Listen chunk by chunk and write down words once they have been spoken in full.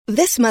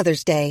This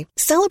Mother's Day,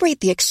 celebrate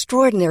the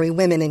extraordinary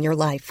women in your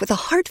life with a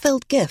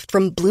heartfelt gift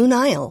from Blue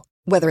Nile.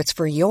 Whether it's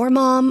for your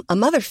mom, a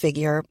mother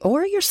figure,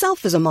 or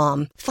yourself as a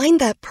mom, find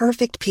that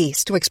perfect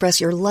piece to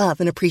express your love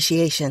and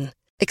appreciation.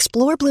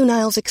 Explore Blue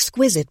Nile's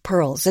exquisite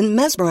pearls and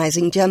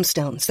mesmerizing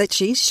gemstones that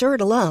she's sure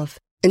to love.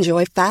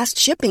 Enjoy fast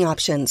shipping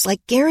options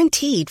like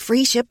guaranteed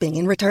free shipping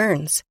and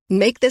returns.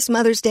 Make this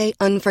Mother's Day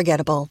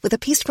unforgettable with a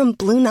piece from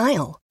Blue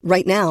Nile.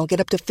 Right now, get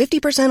up to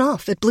 50%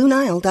 off at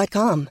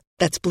BlueNile.com.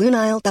 That's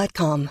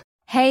BlueNile.com.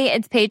 Hey,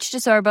 it's Paige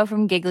DeSorbo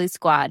from Giggly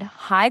Squad.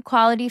 High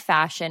quality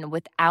fashion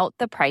without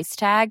the price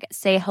tag.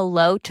 Say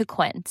hello to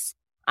Quince.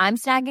 I'm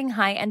snagging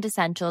high-end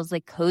essentials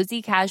like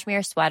cozy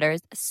cashmere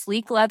sweaters,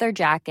 sleek leather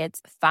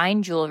jackets,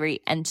 fine jewelry,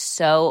 and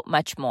so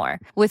much more.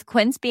 With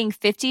Quince being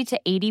 50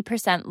 to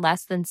 80%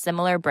 less than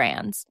similar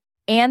brands.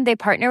 And they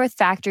partner with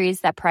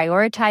factories that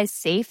prioritize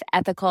safe,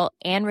 ethical,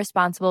 and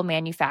responsible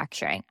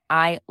manufacturing.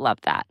 I love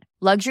that.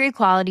 Luxury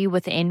quality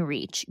within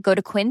reach. Go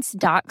to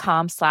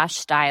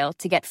quince.com/style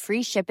to get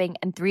free shipping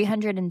and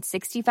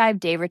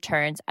 365-day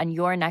returns on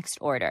your next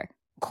order.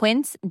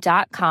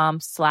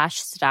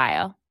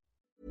 Quince.com/style.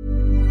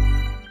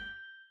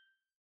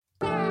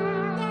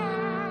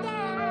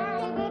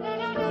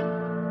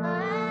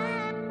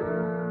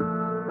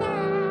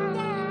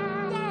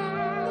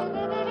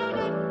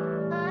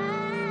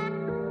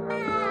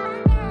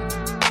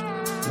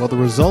 Well, the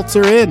results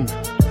are in.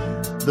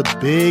 The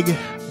big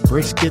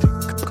brisket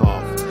cook-off.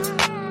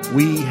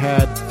 We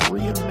had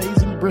 3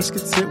 amazing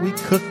briskets that we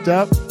cooked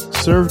up,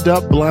 served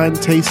up, blind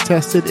taste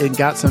tested, and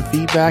got some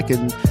feedback.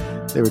 And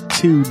there were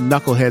 2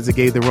 knuckleheads that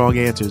gave the wrong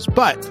answers.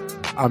 But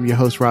I'm your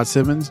host, Rod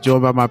Simmons,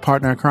 joined by my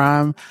partner in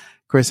crime,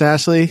 Chris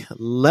Ashley.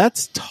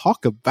 Let's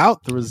talk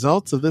about the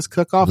results of this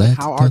cook-off and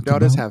how our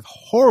daughters have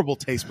horrible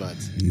taste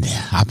buds.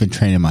 I've been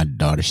training my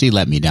daughter. She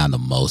let me down the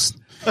most.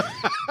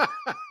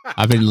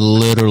 I've been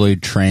literally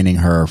training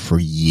her for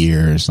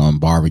years on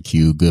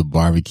barbecue, good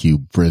barbecue,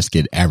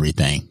 brisket,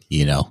 everything,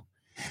 you know.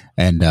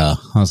 And I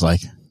was like,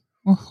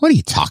 well, what are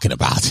you talking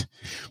about?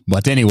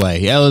 But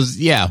anyway, it was,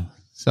 yeah.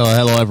 So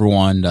hello,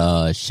 everyone.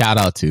 Shout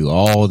out to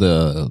all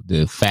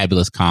the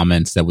fabulous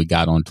comments that we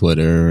got on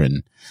Twitter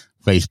and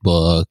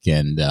Facebook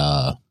and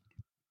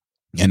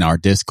our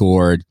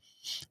Discord.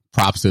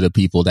 Props to the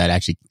people that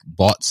actually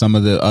bought some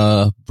of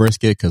the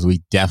brisket, because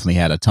we definitely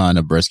had a ton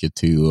of brisket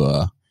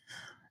to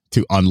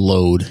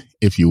unload,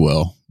 if you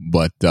will.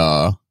 But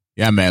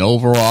yeah, man,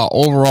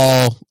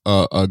 overall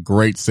a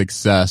great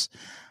success.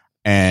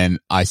 And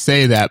I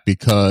say that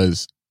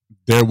because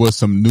there was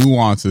some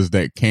nuances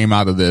that came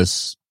out of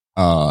this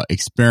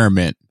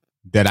experiment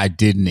that I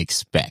didn't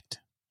expect.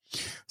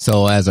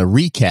 So as a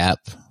recap,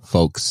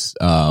 folks,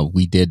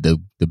 we did the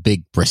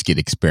big brisket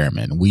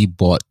experiment. We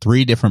bought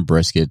 3 different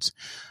briskets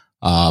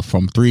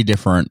from 3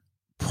 different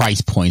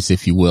price points,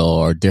 if you will,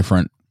 or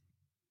different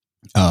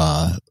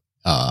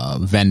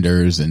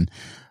vendors, and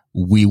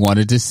we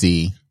wanted to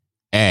see,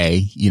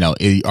 you know,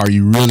 are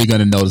you really going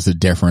to notice the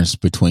difference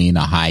between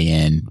a high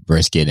end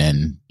brisket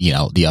and, you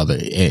know, the other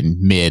in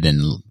mid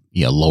and,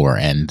 you know, lower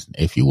end,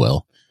 if you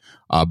will,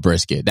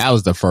 brisket. That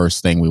was the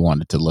first thing we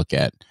wanted to look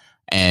at.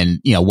 And,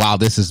 you know, while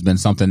this has been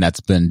something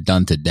that's been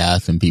done to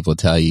death and people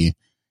tell you,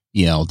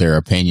 you know, their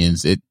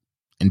opinions,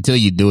 until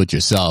you do it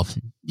yourself,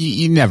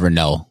 you never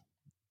know,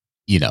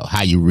 you know,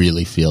 how you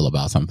really feel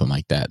about something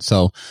like that.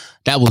 So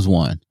that was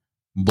one.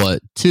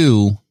 But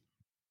 2,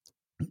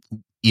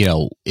 you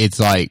know, it's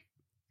like,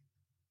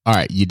 all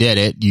right, you did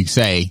it. You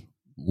say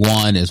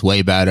 1 is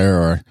way better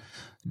or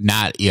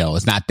not, you know,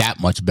 it's not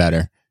that much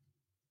better.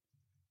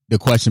 The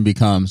question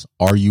becomes,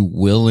 are you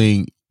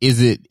willing,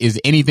 is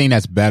anything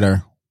that's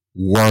better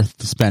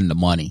worth spending the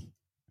money?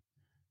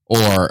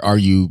 Or are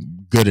you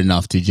good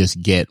enough to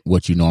just get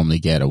what you normally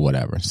get or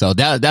whatever? So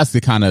that's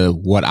the kind of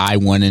what I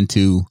went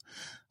into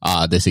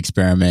this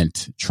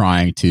experiment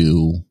trying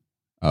to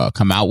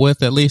come out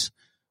with, at least.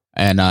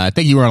 And I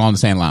think you were along the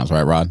same lines,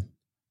 right, Rod?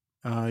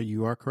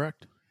 You are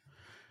correct.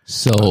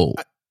 So,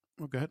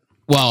 go ahead.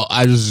 Well,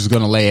 I was just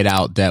going to lay it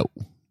out that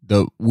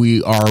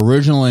our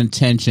original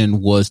intention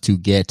was to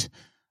get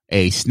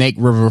a Snake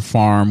River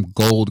Farm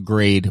gold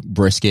grade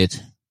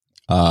brisket,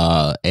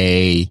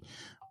 a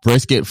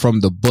brisket from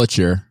the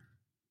butcher,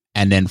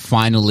 and then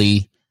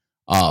finally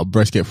a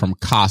brisket from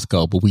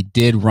Costco. But we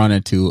did run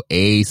into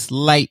a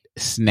slight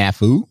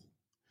snafu.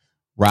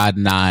 Rod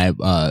and I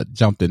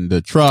jumped in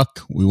the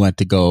truck. We went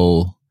to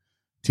go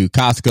to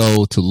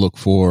Costco to look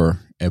for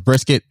a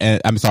brisket. A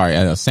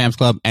Sam's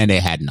Club, and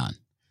they had none.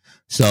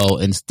 So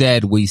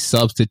instead, we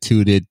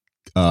substituted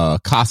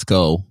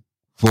Costco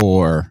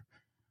for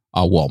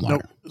Walmart. No,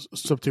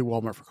 substitute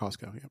Walmart for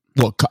Costco. Yeah.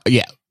 Well,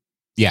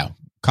 yeah.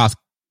 Costco.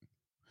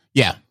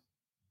 Yeah,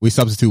 we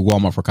substitute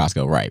Walmart for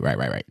Costco.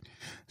 Right.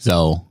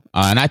 So,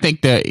 and I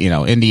think that, you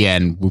know, in the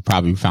end, we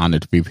probably found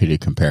it to be pretty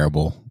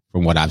comparable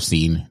from what I've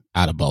seen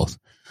out of both.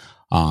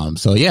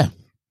 So yeah,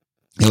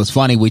 it was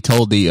funny. We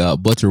told the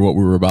butcher what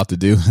we were about to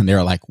do, and they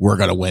were like, "We're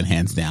gonna win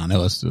hands down." It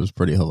was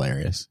pretty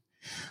hilarious.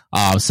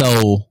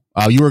 So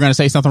you were gonna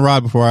say something,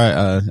 Rod, before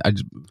I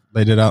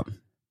laid it out?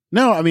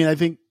 No, I mean, I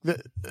think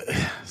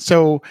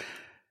so,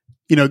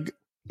 you know,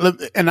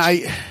 and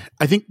I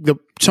think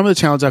some of the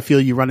challenges I feel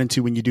you run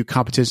into when you do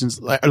competitions,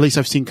 or at least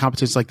I've seen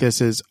competitions like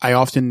this, is I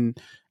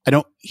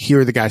don't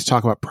hear the guys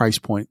talk about price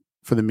point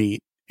for the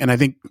meat. And I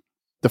think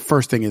the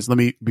first thing is, let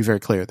me be very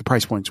clear. The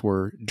price points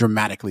were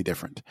dramatically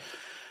different.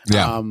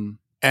 Yeah.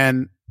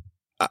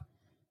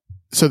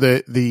 So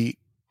the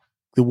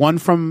one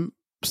from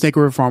Snake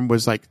River Farm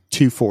was like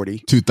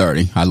 $240.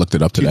 $230. I looked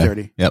it up today.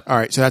 $230. Yep. All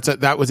right. So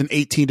that was an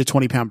 18 to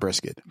 20 pound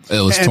brisket.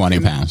 It was 20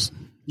 pounds.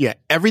 Yeah.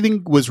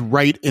 Everything was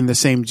right in the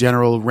same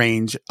general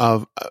range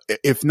of,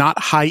 if not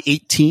high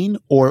 18,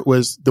 or it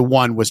was, the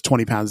one was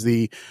 20 pounds.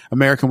 The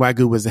American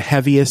Wagyu was the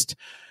heaviest.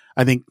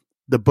 I think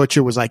the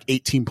butcher was like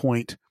 18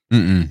 point.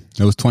 It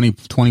was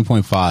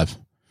 20.5.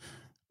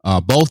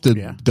 Both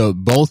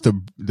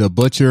the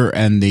butcher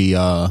and the,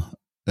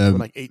 were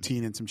like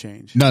 18 and some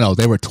change. No,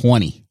 they were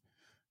 20.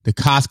 The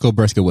Costco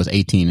brisket was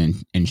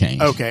 18 and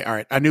change. Okay. All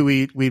right. I knew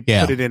we put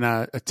it in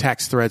a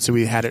text thread. So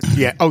we had it.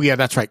 Yeah. Oh yeah,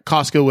 that's right.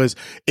 Costco was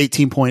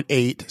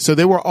 18.8. So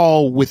they were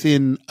all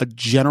within a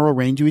general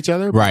range of each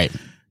other. Right.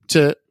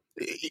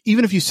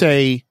 Even if you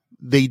say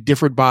they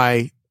differed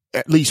by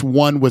at least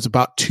one was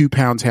about 2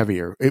 pounds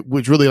heavier. It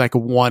was really like a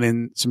 1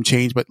 and some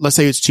change, but let's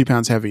say it's 2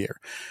 pounds heavier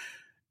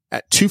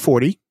at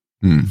 $240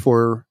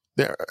 for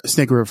the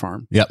Snake River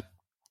Farm. Yep.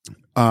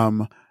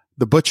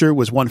 The butcher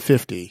was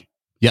 $150.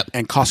 Yep.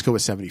 And Costco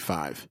was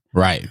 $75.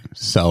 Right.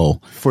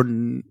 So for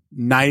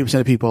 90%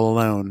 of people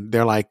alone,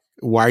 they're like,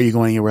 why are you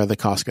going anywhere the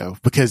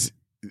Costco? Because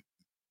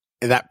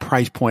that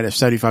price point of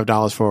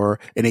 $75 for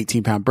an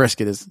 18-pound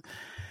brisket is,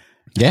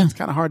 it's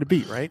kind of hard to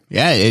beat, right?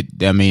 Yeah.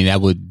 That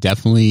would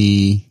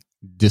definitely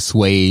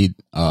dissuade,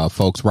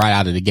 folks right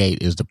out of the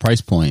gate is the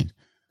price point.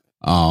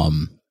 That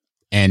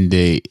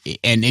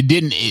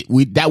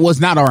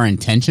was not our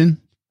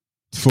intention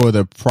for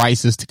the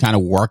prices to kind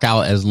of work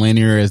out as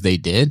linear as they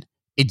did.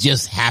 It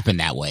just happened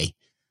that way.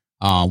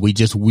 We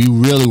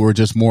really were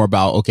just more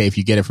about, okay, if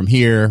you get it from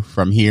here,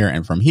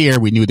 and from here,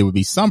 we knew there would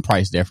be some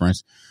price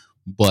difference.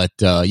 But,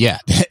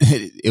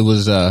 it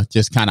was,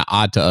 just kind of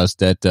odd to us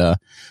that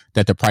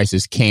the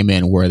prices came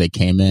in where they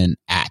came in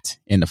at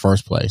in the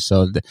first place.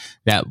 So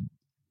that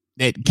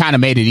it kind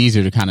of made it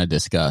easier to kind of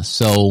discuss.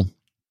 So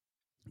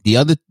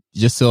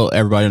just so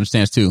everybody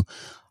understands too,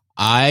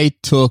 I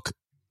took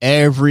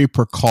every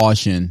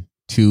precaution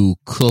to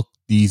cook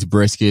these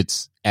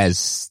briskets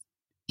as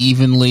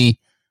evenly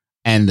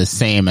and the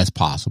same as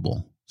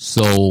possible.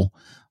 So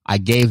I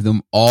gave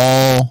them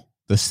all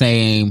the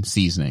same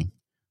seasoning.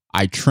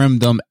 I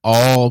trimmed them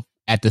all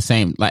at the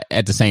same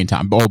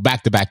time, or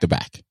back to back to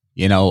back.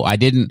 You know, I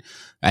didn't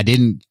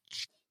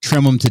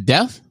trim them to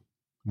death,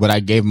 but I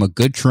gave them a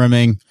good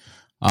trimming,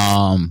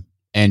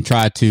 and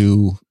tried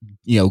to,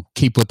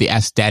 keep with the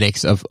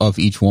aesthetics of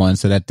each one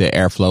so that the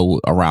airflow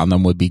around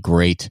them would be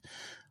great.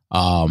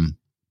 I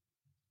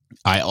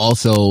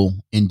also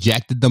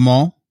injected them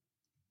all.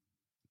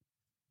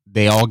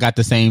 They all got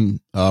the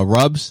same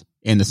rubs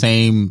in the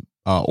same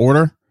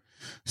order.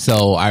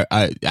 So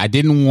I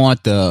didn't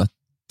want the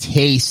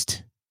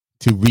taste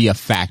to be a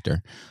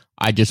factor.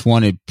 I just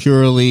wanted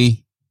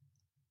purely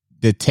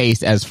the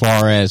taste as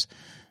far as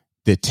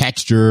the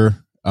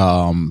texture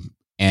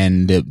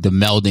and the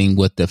melding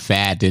with the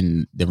fat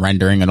and the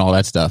rendering and all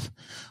that stuff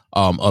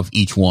of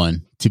each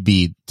one to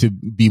be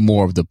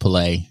more of the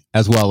filet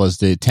as well as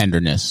the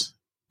tenderness.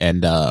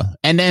 And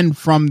then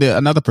from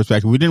another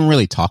perspective, we didn't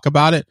really talk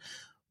about it,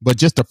 but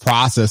just the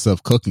process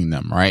of cooking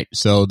them, right?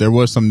 So there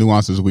was some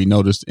nuances we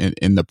noticed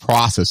in the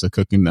process of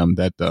cooking them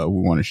that we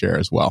want to share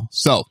as well.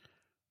 So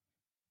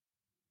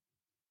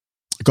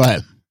go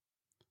ahead.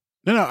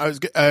 No, I was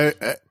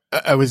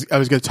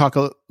going to talk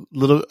a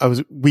little.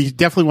 We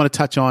definitely want to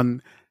touch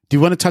on. Do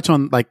you want to touch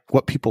on like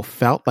what people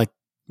felt like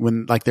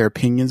when like their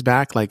opinions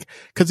back? Like,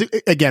 because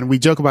again, we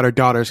joke about our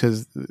daughters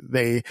because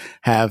they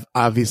have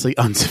obviously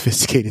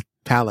unsophisticated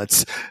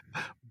palates.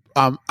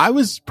 I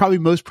was probably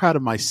most proud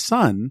of my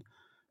son.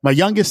 My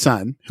youngest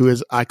son,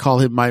 I call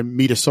him my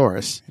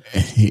Metasaurus,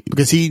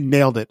 because he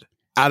nailed it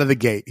out of the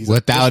gate. He's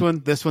like, this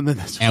one, then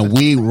this one.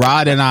 And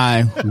Rod and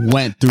I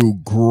went through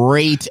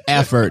great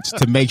efforts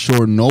to make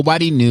sure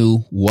nobody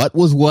knew what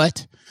was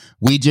what.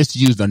 We just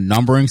used a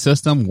numbering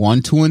system,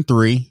 1, 2, and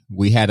 3.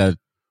 We had a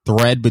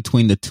thread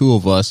between the two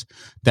of us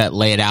that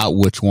laid out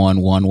which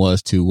one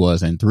was, 2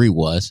 was, and 3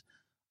 was.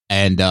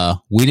 And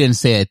we didn't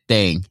say a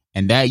thing.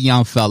 And that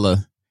young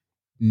fella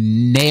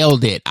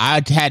nailed it.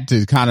 I had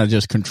to kind of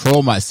just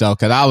control myself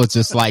because I was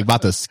just like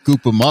about to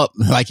scoop him up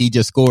like he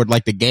just scored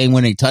like the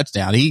game-winning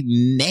touchdown. He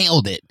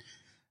nailed it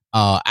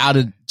right out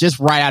of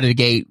the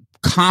gate,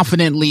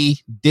 confidently,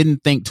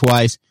 didn't think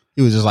twice.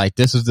 He was just like,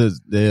 this is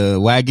the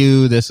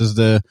Wagyu, this is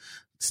the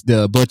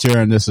butcher,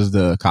 and this is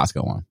the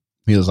Costco one.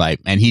 He was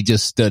like, and he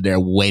just stood there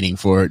waiting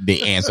for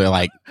the answer,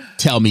 like,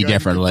 tell me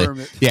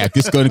differently. Yeah,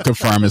 just go to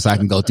confirm it so I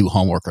can go do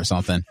homework or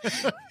something.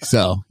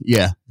 So,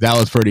 yeah, that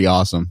was pretty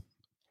awesome.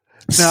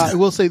 Now, I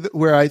will say that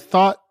where I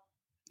thought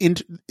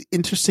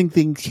interesting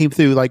thing came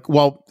through,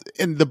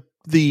 and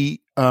the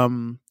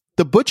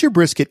butcher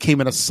brisket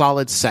came in a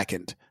solid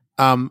second.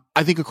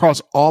 I think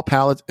across all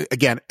palates,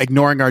 again,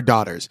 ignoring our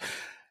daughters,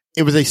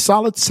 it was a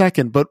solid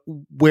second, but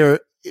where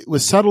it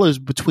was subtle is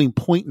between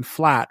point and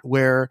flat,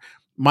 where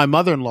my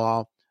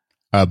mother-in-law,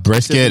 a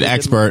brisket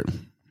expert,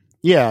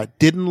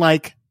 didn't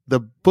like the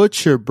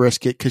butcher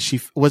brisket because she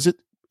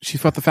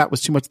felt the fat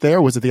was too much there,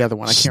 or was it the other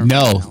one? I can't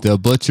remember. No, the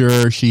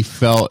butcher she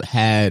felt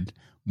had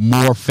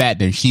more fat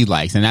than she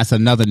likes, and that's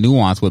another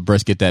nuance with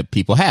brisket that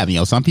people have. You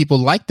know, some people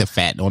like the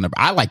fat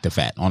I like the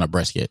fat on a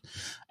brisket,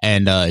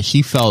 and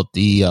she felt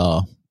it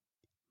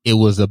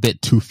was a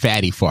bit too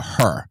fatty for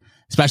her,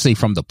 especially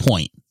from the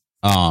point,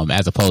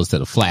 as opposed to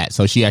the flat.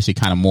 So she actually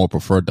kind of more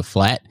preferred the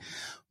flat,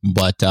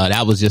 but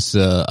that was just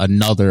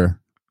another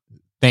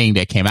thing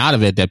that came out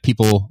of it that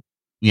people,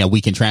 you know,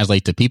 we can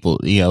translate to people,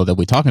 you know, that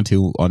we're talking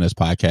to on this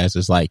podcast.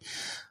 Is like,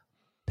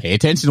 pay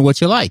attention to what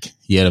you like.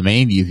 You know what I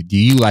mean? Do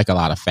you like a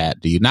lot of fat?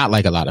 Do you not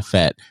like a lot of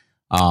fat?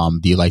 Do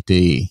you like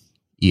the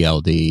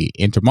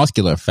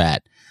intermuscular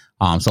fat?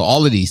 So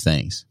all of these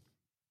things.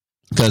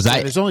 Because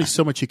there's only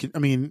so much you can. I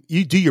mean,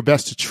 you do your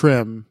best to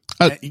trim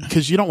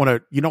because you don't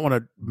want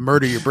to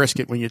murder your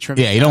brisket when you're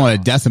trimming. Yeah, you don't want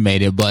to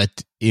decimate it, but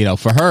you know,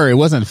 for her, it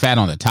wasn't fat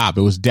on the top.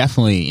 It was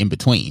definitely in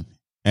between,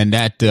 and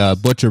that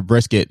butcher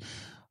brisket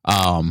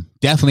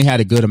definitely had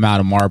a good amount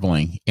of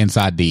marbling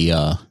inside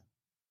the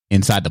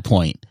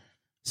point.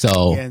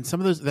 So and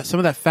some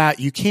of that fat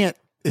you can't.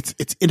 It's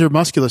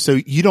intermuscular, so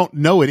you don't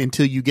know it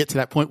until you get to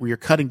that point where you're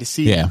cutting to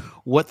see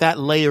what that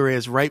layer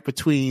is right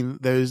between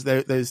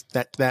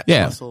that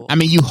muscle. I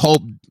mean, you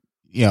hope,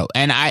 you know,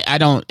 and I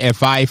don't.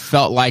 If I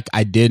felt like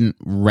I didn't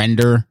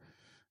render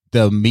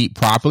the meat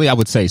properly, I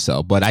would say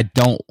so, but I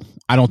don't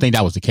think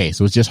that was the case.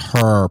 It was just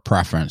her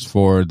preference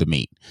for the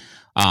meat,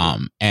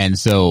 and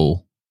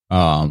so.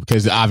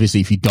 Because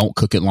obviously, if you don't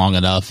cook it long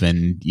enough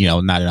and, you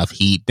know, not enough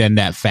heat, then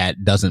that fat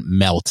doesn't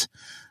melt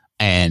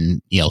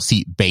and, you know,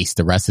 base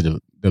the rest of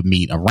the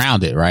meat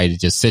around it, right? It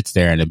just sits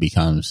there and it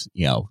becomes,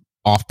 you know,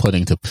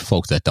 off-putting to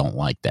folks that don't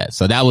like that.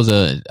 So that was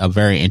a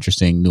very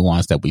interesting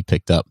nuance that we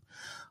picked up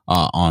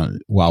on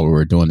while we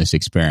were doing this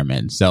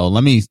experiment. So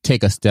let me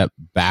take a step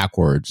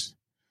backwards,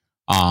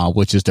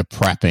 which is the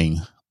prepping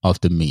of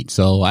the meat.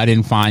 So I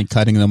didn't find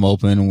cutting them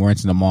open and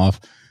rinsing them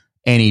off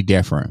any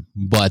different,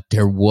 but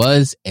there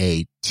was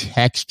a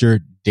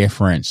texture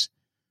difference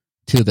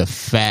to the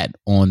fat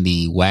on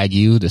the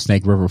Wagyu, the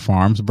Snake River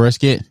Farms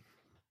brisket,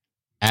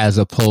 as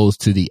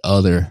opposed to the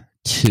other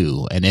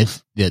two. And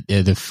if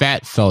the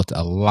fat felt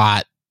a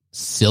lot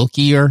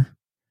silkier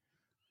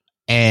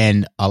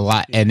and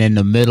in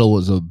the middle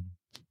was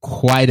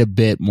quite a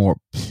bit more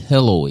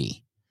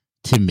pillowy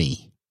to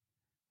me.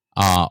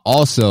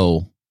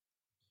 Also,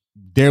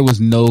 there was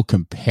no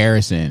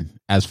comparison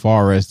as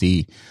far as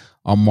the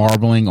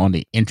marbling on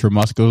the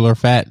intramuscular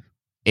fat.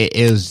 It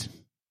is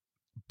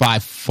by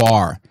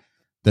far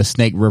the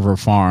Snake River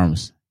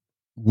Farms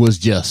was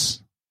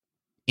just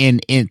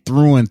in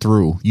through and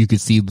through. You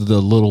could see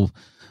the little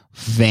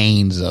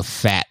veins of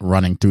fat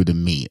running through the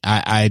meat.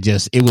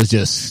 It was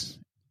just,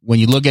 when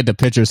you look at the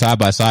picture side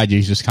by side,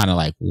 you're just kind of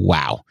like,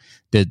 wow,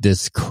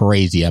 this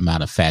crazy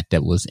amount of fat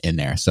that was in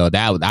there. So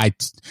I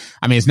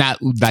mean, it's not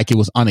like it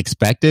was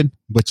unexpected,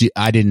 but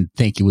I didn't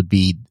think it would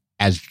be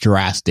as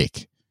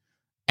drastic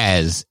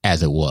as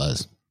it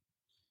was.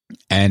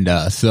 And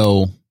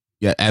so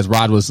yeah, as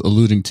Rod was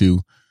alluding to,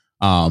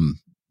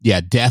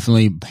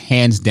 definitely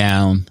hands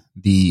down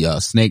the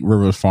Snake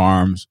River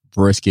Farms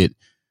brisket,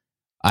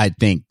 I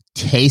think,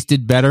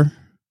 tasted better.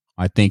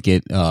 I think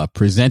it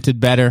presented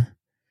better,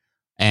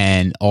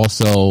 and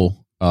also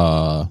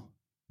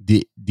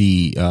the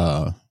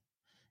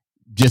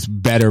just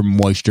better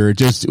moisture.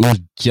 It was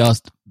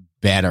just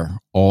better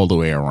all the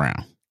way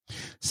around.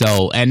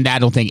 So, and I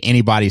don't think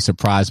anybody's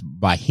surprised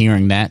by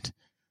hearing that.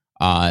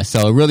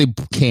 So it really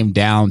came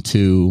down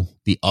to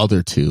the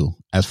other two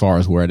as far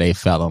as where they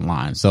fell in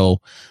line.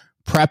 So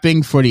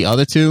prepping for the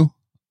other two,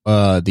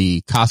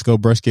 the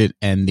Costco brisket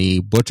and the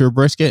butcher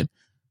brisket,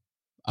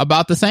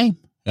 about the same.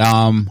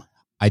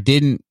 I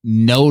didn't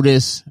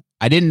notice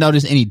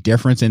any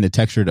difference in the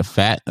texture of the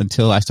fat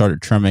until I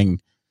started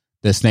trimming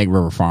the Snake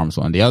River Farms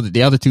one. The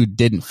other two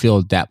didn't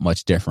feel that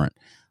much different.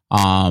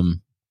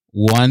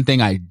 One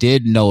thing I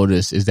did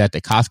notice is that the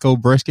Costco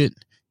brisket,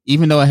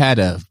 even though it had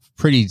a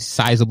pretty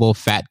sizable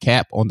fat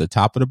cap on the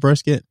top of the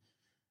brisket,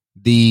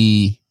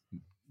 the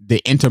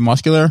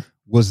intermuscular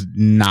was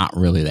not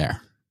really there.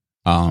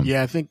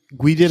 I think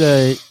we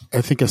did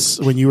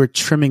when you were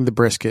trimming the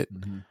brisket,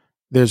 mm-hmm.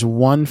 There's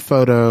one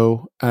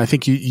photo, and I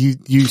think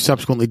you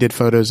subsequently did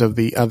photos of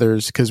the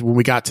others, because when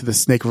we got to the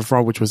Snake River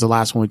Farm, which was the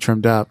last one we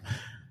trimmed up,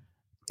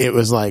 it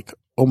was like,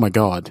 oh my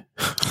God.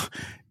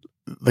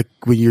 Like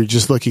when you're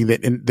just looking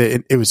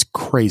it was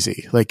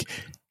crazy. Like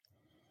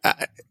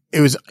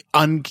it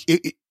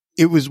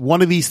was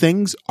one of these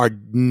things are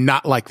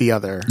not like the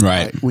other.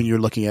 Right. When you're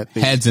looking at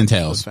heads and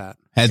tails,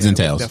 heads and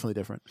tails, definitely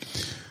different.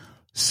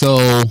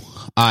 So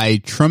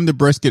I trimmed the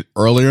brisket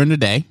earlier in the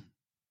day,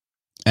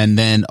 and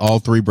then all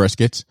three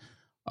briskets,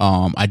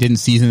 I didn't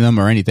season them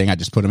or anything. I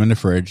just put them in the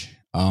fridge.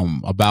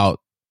 About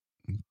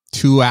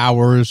 2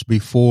 hours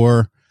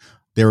before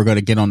they were going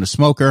to get on the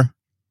smoker.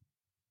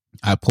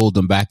 I pulled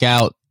them back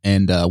out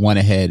and went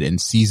ahead and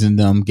seasoned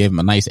them, gave them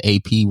a nice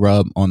AP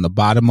rub on the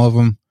bottom of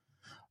them,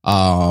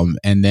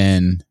 and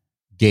then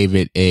gave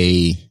it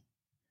a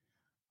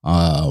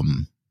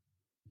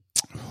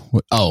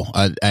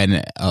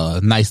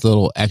nice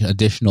little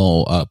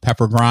additional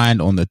pepper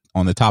grind on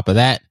the top of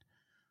that,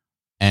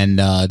 and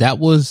that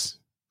was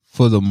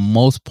for the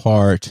most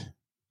part.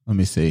 Let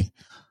me see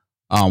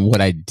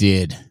what I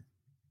did.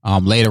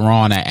 Later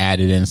on, I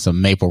added in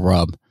some maple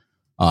rub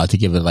to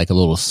give it like a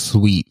little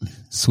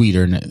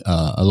sweeter,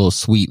 a little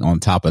sweet on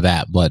top of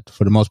that. But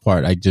for the most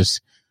part, I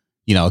just,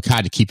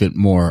 tried to keep it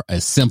more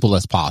as simple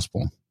as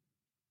possible.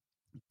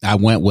 I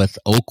went with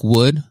oak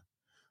wood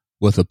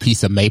with a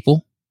piece of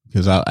maple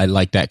because I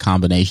like that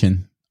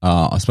combination,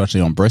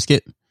 especially on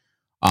brisket.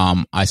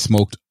 I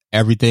smoked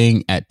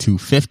everything at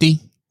 250.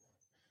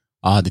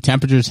 The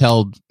temperatures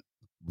held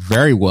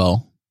very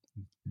well.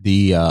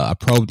 I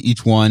probed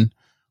each one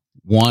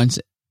once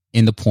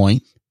in the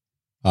point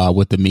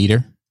with the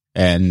meter,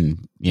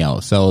 and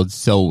so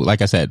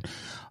like I said,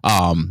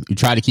 you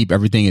try to keep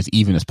everything as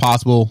even as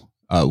possible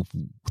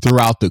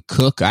throughout the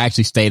cook. I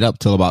actually stayed up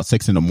till about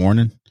 6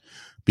 a.m.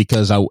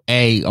 because I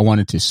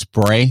wanted to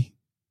spray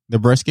the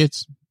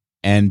briskets,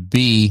 and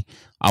B,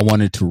 I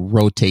wanted to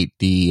rotate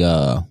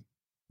them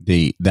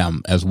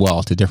as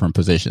well to different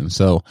positions.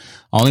 So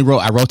I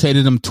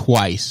rotated them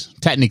twice,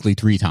 technically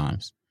 3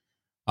 times.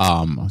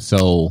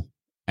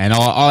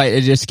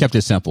 It just kept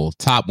it simple.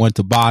 Top went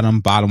to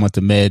bottom, bottom went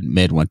to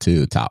mid went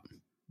to top.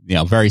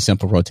 Very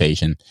simple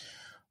rotation.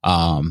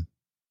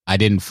 I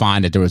didn't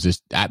find that there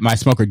was my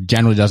smoker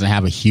generally doesn't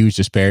have a huge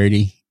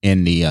disparity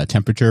in the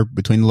temperature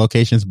between the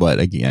locations, but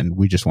again,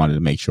 we just wanted to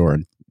make sure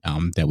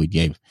that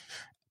we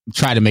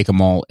try to make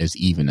them all as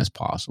even as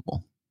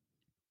possible.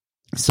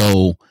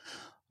 So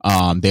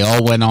they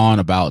all went on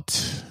about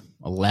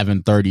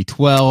 11:30,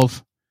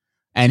 12.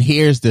 And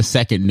here's the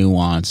second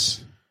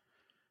nuance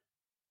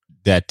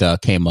that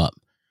came up.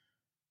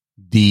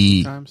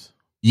 The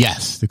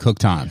cook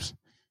times.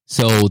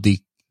 So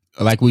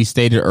like we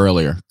stated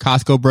earlier,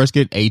 Costco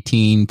brisket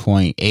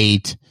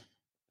 18.8,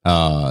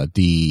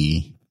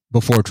 the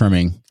before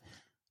trimming,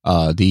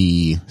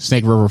 the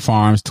Snake River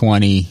Farms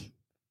 20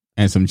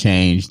 and some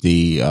change,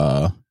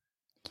 the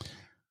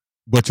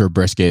butcher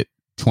brisket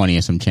 20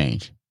 and some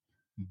change.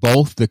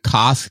 Both the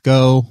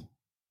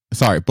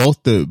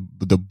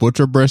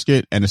butcher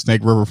brisket and the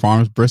Snake River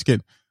Farms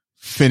brisket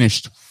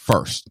finished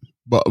first.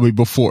 But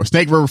before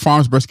Snake River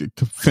Farms brisket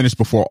finished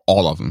before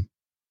all of them,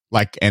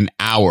 like an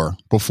hour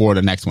before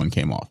the next one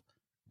came off,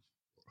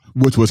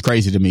 which was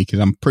crazy to me because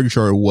I'm pretty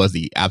sure it was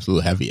the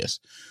absolute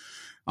heaviest.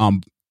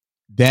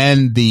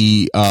 Then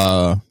the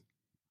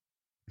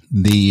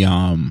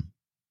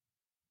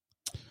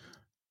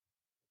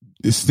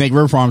Snake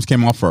River Farms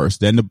came off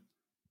first, then the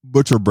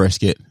butcher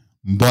brisket,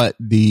 but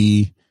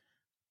the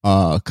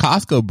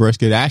Costco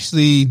brisket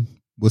actually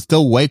was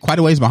still quite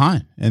a ways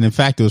behind. And in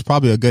fact, it was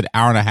probably a good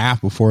hour and a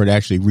half before it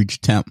actually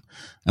reached temp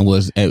and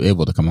was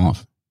able to come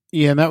off.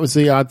 Yeah, and that was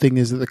the odd thing,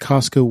 is that the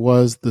Costco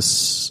was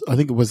I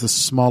think it was the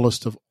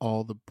smallest of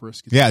all the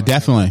briskets. Yeah,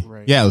 definitely.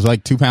 Right. Yeah, it was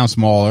like 2 pounds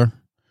smaller.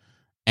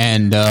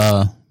 And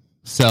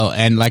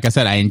and like I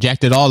said, I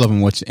injected all of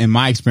them, which in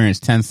my experience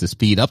tends to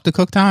speed up the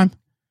cook time.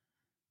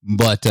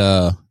 But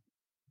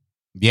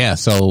yeah,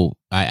 so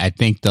I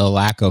think the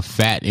lack of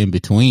fat in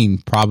between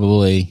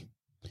probably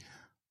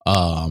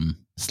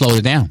slowed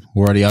it down,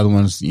 where the other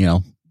ones,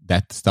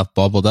 that stuff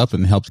bubbled up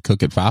and helped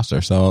cook it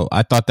faster. So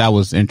I thought that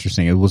was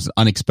interesting. It was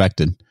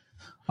unexpected.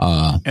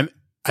 And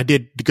I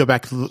did go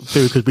back through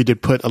because we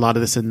did put a lot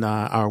of this in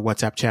our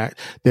WhatsApp chat.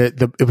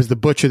 It was the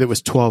butcher that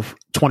was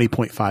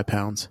 20.5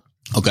 pounds.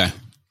 Okay.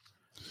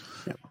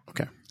 Yeah.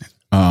 Okay.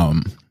 I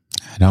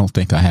don't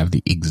think I have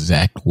the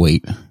exact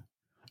weight.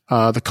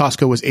 The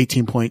Costco was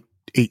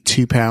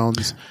 18.82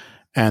 pounds,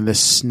 and the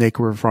Snake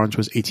River Farms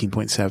was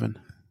 18.7.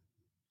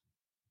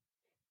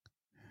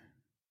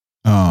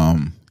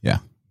 Yeah.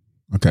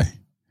 Okay.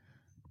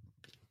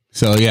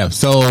 So yeah.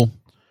 So.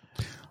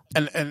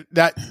 And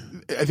that,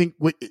 I think,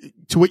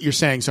 to what you're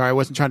saying, sorry, I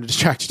wasn't trying to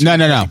distract you. No.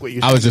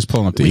 I was just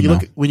pulling up the email.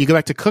 When you go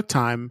back to cook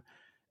time,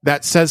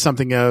 that says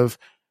something of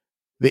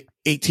the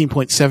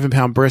 18.7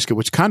 pound brisket,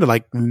 which kind of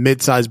like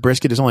mid-sized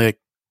brisket is only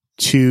like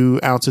 2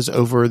 ounces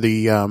over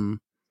the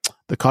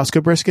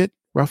Costco brisket,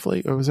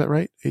 roughly. Or was that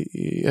right?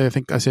 I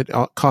think I said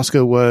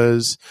Costco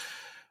was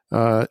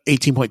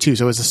 18.2.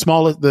 So it was the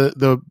smallest,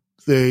 the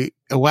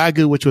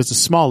Wagyu, which was the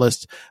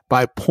smallest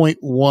by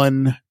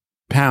 0.1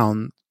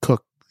 pound,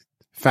 cooked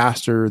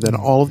faster than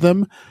all of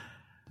them.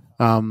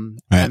 And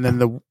then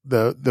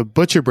the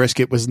butcher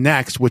brisket was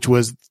next, which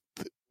was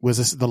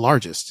the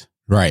largest.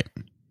 Right.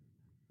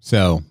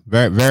 So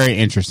very, very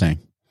interesting.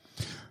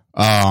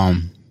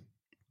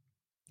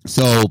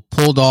 So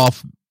pulled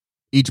off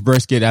each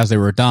brisket as they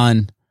were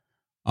done.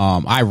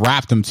 I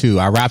wrapped them too.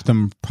 I wrapped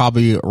them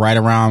probably right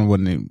around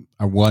when they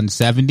are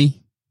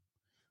 170.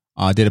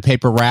 Did a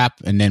paper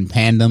wrap and then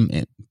panned them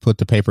and put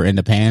the paper in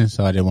the pan,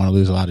 so I didn't want to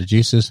lose a lot of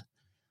juices.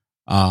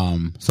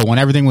 So when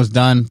everything was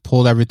done,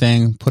 pulled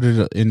everything, put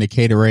it in the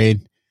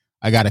Caterade.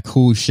 I got a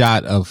cool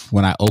shot of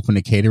when I opened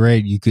the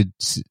Caterade. You could,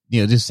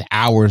 just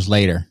hours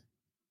later,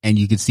 and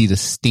you could see the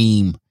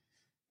steam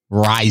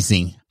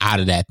rising out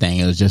of that thing.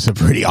 It was just a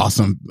pretty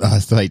awesome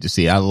sight to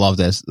see. I love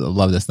this. I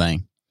love this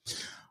thing.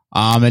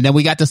 And then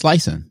we got the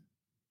slicing,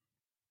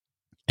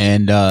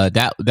 and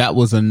that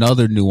was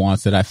another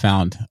nuance that I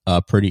found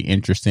pretty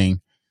interesting.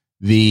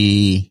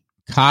 The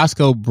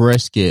Costco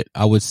brisket,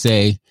 I would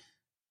say,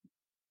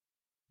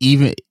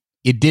 even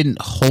it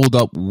didn't hold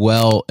up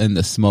well in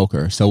the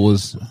smoker. So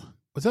was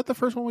that the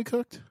first one we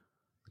cooked?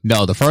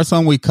 No, the first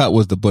one we cut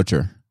was the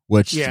butcher,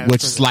 which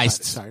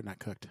sliced. Sorry, not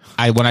cooked.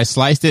 When I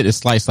sliced it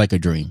sliced like a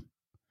dream.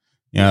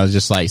 It was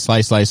just like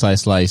slice.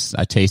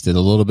 I tasted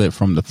a little bit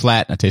from the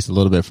flat. I tasted a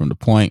little bit from the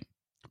point.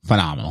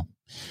 Phenomenal.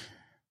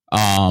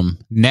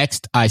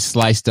 Next, I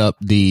sliced up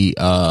the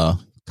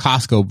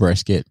Costco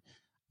brisket,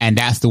 and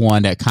that's the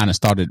one that kind of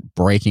started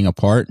breaking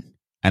apart.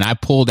 And I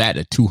pulled that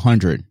at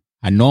 200.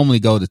 I normally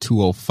go to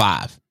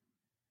 205.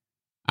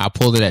 I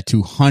pulled it at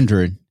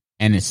 200,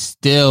 and it's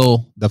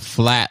still, the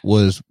flat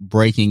was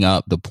breaking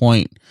up. The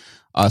point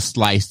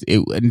sliced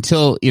it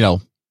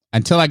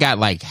until I got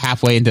like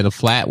halfway into the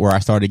flat where I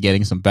started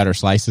getting some better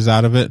slices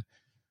out of it.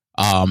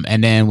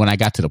 And then when I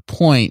got to the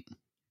point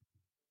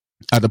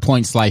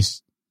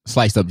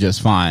sliced up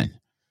just fine.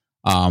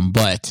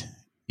 But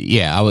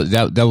yeah,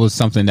 that was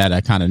something that I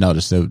kind of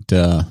noticed.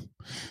 The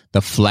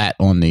flat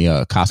on the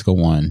Costco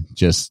one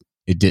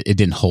it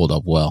didn't hold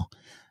up well.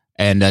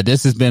 And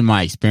this has been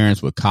my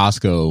experience with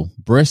Costco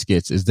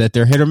briskets, is that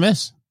they're hit or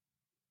miss.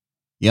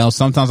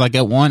 Sometimes I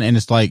get one and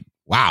it's like,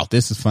 wow,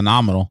 this is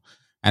phenomenal.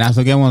 And I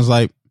get one's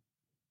like,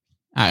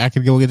 I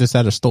could go get this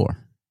at a store.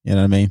 You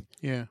know what I mean?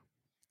 Yeah.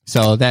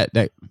 So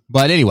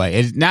but anyway,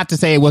 it's not to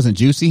say it wasn't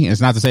juicy.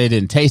 It's not to say it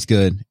didn't taste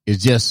good.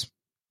 It's just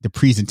the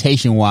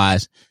presentation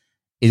wise,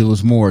 it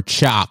was more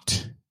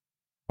chopped,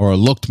 or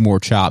looked more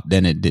chopped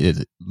than it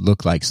did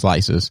look like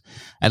slices.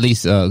 At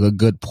least a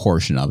good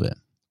portion of it.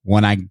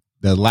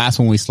 The last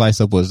one we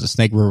sliced up was the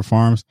Snake River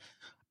Farms.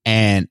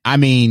 And I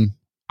mean,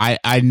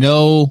 I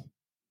know,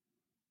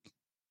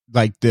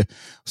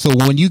 so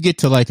when you get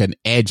to like an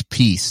edge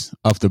piece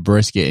of the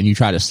brisket and you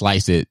try to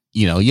slice it,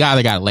 you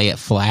either got to lay it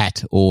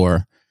flat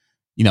or,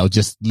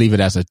 just leave it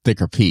as a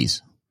thicker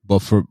piece. But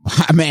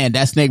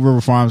that Snake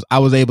River Farms, I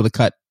was able to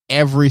cut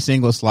every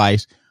single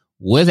slice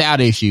without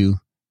issue,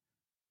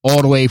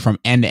 all the way from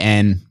end to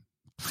end,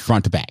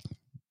 front to back.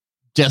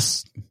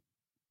 Just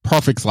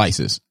perfect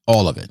slices,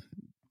 all of it.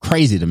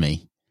 Crazy to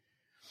me.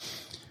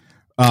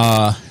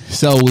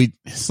 So we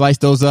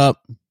sliced those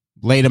up,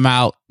 laid them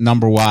out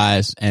number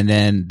wise, and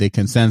then the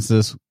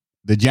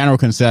general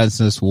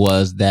consensus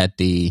was that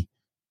the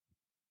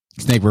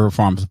Snake River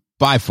Farms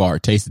by far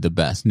tasted the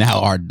best.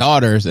 Now our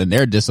daughters and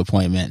their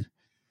disappointment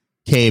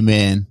came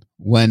in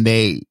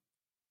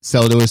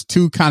so there was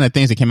two kind of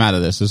things that came out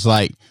of this. It's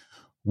like,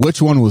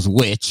 which one was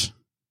which,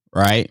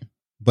 right?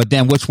 But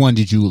then which one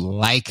did you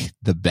like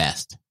the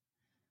best?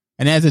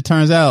 And as it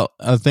turns out,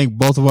 I think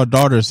both of our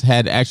daughters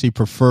had actually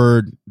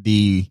preferred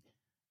the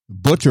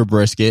butcher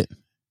brisket,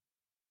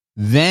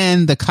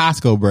 then the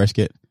Costco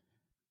brisket,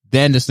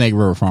 then the Snake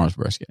River Farms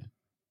brisket.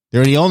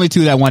 They're the only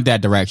two that went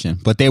that direction,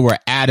 but they were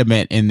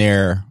adamant in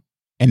their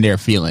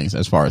feelings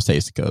as far as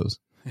taste goes.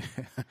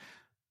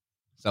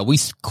 So we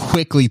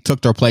quickly took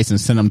their place and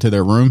sent them to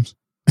their rooms.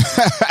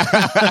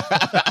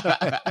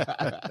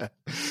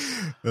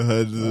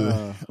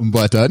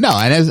 But no,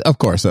 and of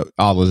course,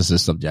 all of this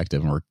is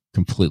subjective, and we're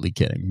completely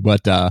kidding.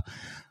 But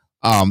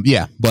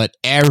but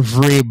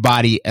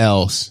everybody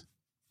else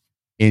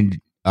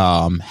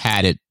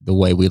had it the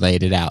way we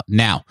laid it out.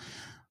 Now,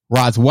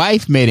 Rod's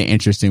wife made an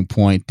interesting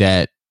point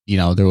that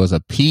there was a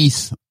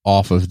piece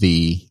off of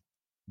the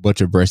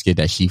butcher brisket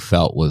that she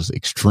felt was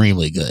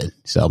extremely good.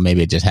 So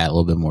maybe it just had a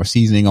little bit more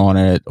seasoning on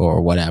it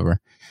or whatever.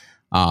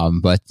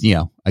 But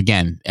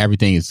again,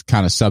 everything is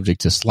kind of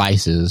subject to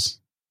slices,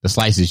 the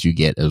slices you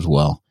get as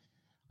well,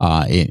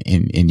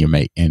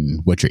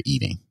 in what you're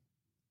eating.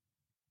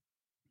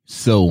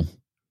 So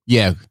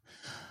yeah.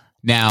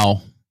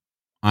 Now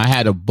I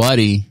had a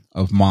buddy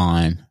of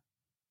mine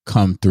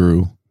come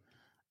through,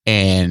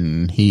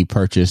 and he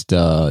purchased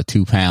 2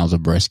 pounds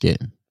of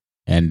brisket,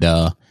 and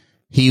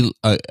he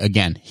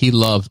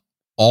loved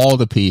all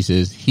the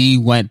pieces. He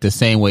went the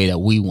same way that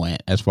we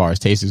went as far as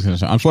taste is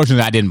concerned.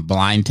 Unfortunately, I didn't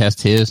blind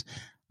test his.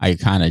 I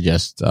kind of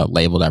just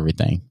labeled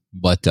everything,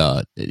 but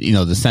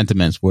the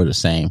sentiments were the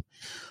same.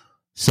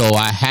 So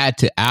I had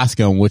to ask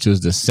him, which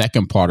was the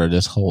second part of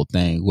this whole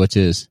thing, which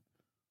is,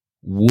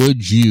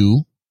 would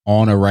you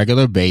on a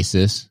regular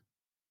basis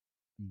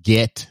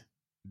get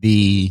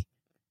the,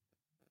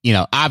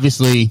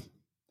 obviously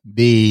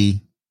the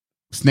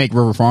Snake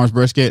River Farms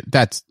brisket?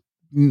 That's,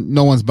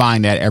 no one's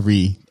buying that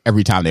every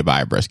time they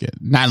buy a brisket,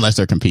 not unless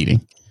they're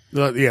competing.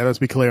 Yeah, let's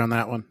be clear on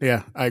that one.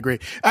 Yeah, I agree.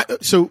 Go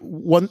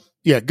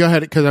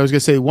ahead, because I was going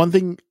to say one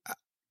thing.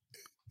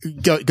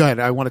 Go ahead.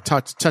 I want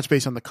to touch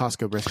base on the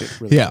Costco brisket.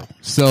 Really quick.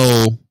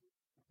 So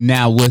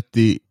now with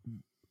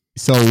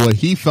So what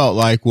he felt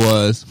like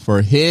was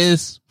for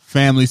his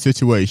family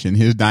situation,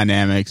 his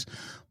dynamics,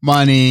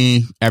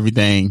 money,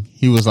 everything,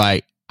 he was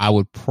like, I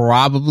would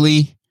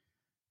probably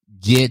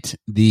get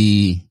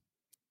the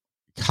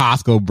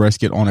Costco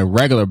brisket on a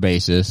regular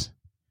basis,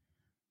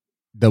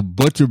 the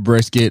butcher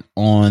brisket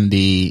on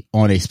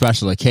a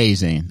special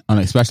occasion,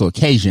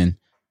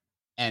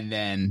 and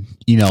then,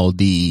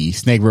 the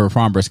Snake River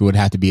Farm brisket would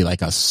have to be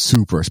like a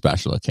super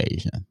special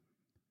occasion,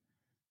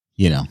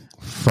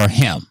 for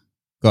him.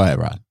 Go ahead,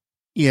 Rod.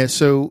 Yeah,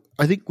 so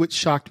I think what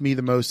shocked me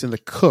the most in the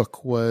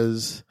cook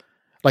was,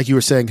 like you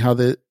were saying, how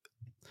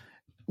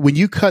when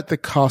you cut the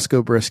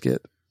Costco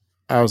brisket,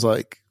 I was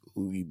like,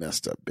 ooh, you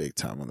messed up big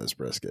time on this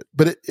brisket.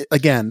 But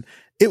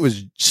it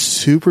was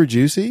super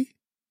juicy,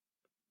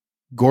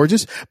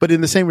 gorgeous. But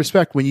in the same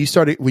respect,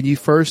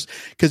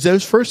 because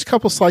those first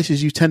couple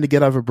slices you tend to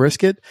get out of a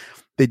brisket,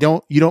 you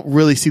don't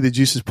really see the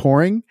juices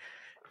pouring.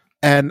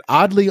 And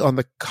oddly, on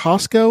the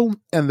Costco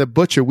and the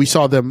butcher, we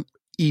saw them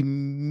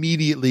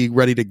immediately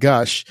ready to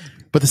gush.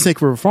 But the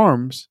Snake River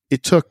Farms,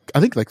 it took,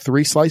 I think, like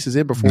 3 slices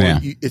in before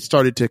it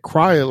started to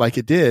cry like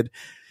it did.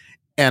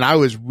 And I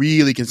was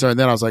really concerned.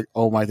 Then I was like,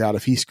 oh my God,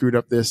 if he screwed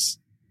up this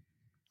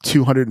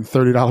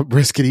 $230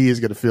 brisket, he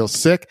is going to feel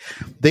sick.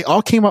 They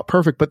all came out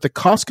perfect, but the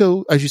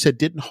Costco, as you said,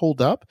 didn't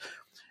hold up.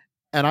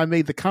 And I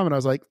made the comment, I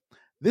was like,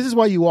 this is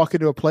why you walk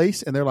into a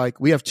place and they're like,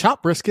 we have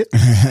chopped brisket.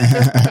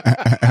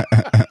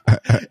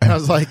 And I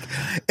was like,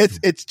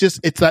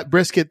 it's that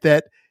brisket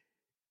that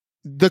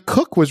the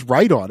cook was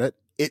right on it.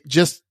 It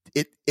just,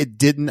 it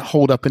didn't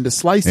hold up into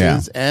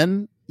slices,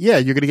 and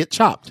you're going to get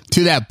chopped.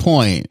 To that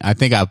point, I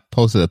think I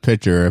posted a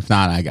picture. If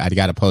not, I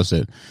got to post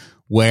it,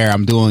 where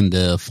I'm doing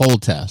the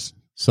fold test.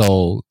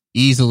 So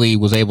easily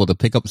was able to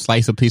pick up,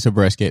 slice a piece of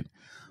brisket,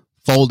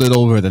 fold it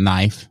over the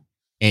knife.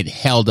 It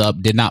held up,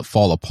 did not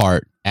fall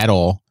apart at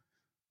all.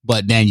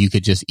 But then you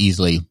could just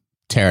easily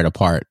tear it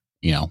apart,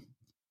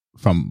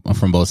 from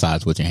both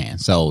sides with your hand.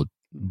 So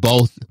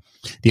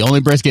the only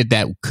brisket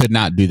that could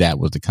not do that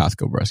was the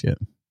Costco brisket.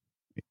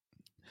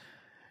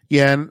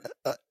 Yeah, and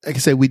like I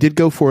said, we did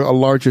go for a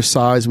larger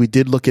size. We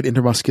did look at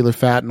intermuscular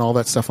fat and all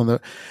that stuff for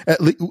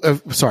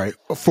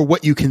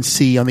what you can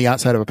see on the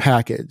outside of a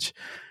package.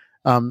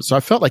 So I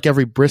felt like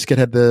every brisket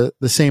had the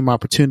same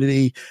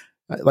opportunity.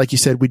 Like you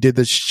said, we did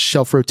the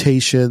shelf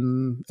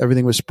rotation.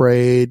 Everything was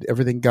sprayed.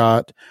 Everything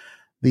got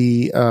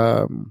the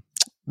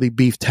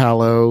beef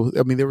tallow.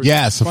 I mean, there was.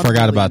 Yes, I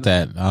forgot about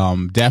that.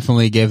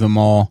 Definitely gave them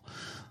all.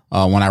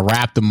 When I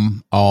wrapped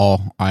them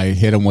all, I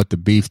hit them with the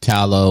beef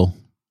tallow.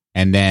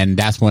 And then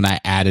that's when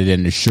I added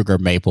in the sugar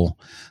maple.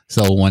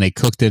 So when it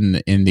cooked in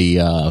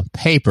the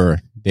paper,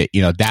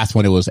 that's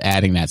when it was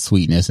adding that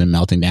sweetness and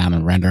melting down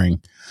and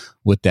rendering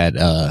with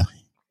that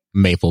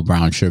maple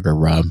brown sugar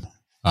rub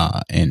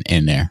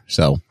in there.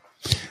 So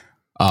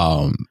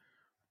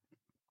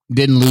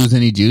didn't lose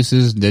any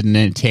juices.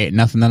 None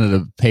of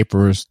the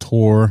papers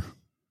tore.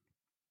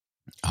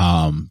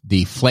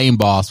 The Flame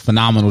Boss,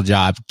 phenomenal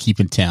job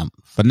keeping temp.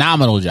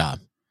 Phenomenal job.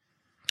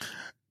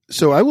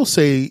 So I will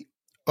say,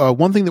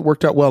 one thing that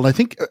worked out well, and I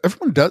think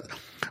everyone does,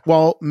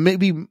 while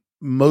maybe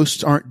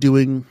most aren't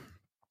doing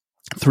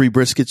 3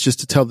 briskets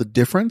just to tell the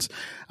difference,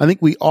 I think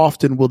we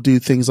often will do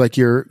things like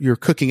you're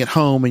cooking at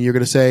home and you're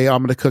going to say, I'm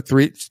going to cook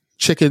 3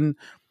 chicken.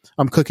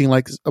 I'm cooking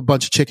like a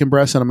bunch of chicken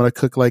breasts, and I'm going to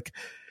cook like,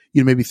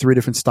 maybe 3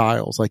 different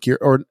styles, like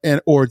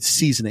or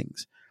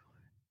seasonings.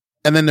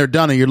 And then they're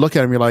done and you're looking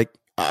at them, you're like,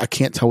 I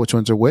can't tell which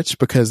ones are which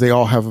because they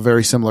all have a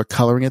very similar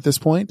coloring at this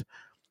point.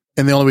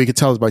 And the only way you could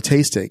tell is by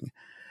tasting.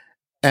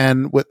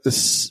 And what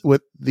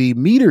the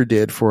meter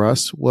did for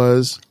us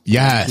was 1, 2,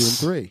 and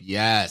 3.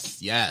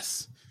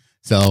 Yes.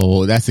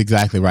 So that's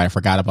exactly right. I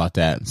forgot about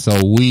that.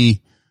 So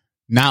we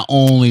not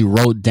only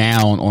wrote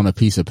down on a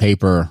piece of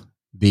paper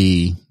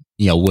the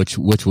which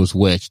was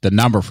which, the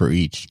number for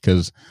each,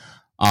 because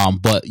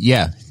but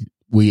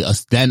we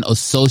then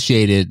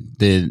associated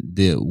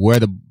the where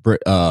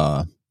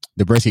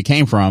the brisket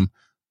came from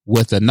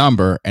with a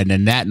number, and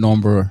then that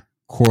number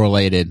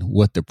correlated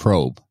with the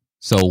probe.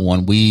 So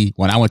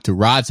when I went to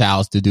Rod's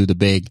house to do the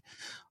big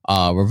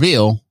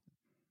reveal,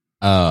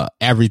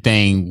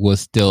 everything was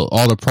still,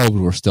 all the probes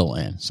were still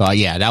in. So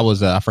that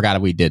was I forgot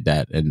that we did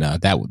that, and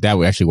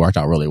that actually worked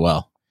out really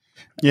well.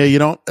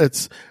 Yeah,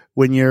 it's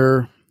when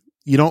you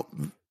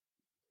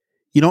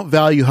don't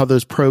value how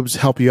those probes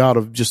help you out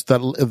of just the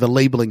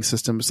labeling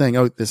system, saying,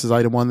 oh, this is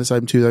item 1, this is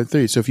item 2, item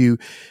 3. So if you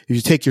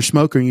take your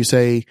smoker and you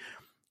say,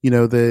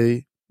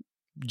 the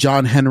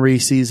John Henry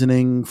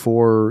seasoning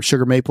for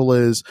sugar maple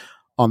is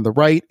on the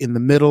right, in the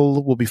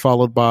middle will be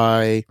followed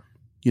by,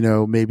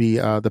 maybe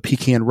the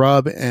pecan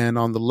rub, and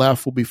on the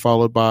left will be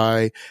followed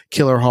by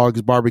Killer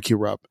Hog's barbecue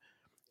rub.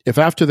 If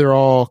after they're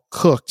all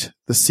cooked,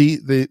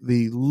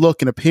 the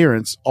look and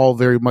appearance all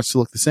very much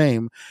look the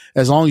same,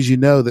 as long as you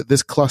know that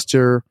this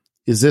cluster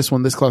is this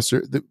one, this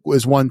cluster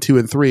is 1, 2,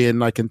 and 3,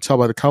 and I can tell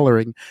by the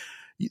coloring,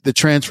 the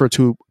transfer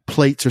to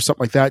plates or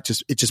something like that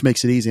just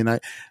makes it easy.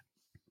 And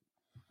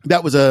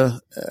there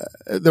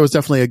was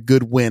definitely a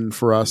good win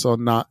for us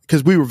on not,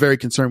 because we were very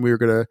concerned we were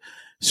going to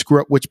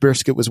screw up which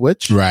brisket was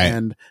which. Right.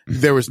 And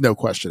there was no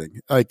questioning.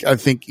 Like, I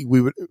think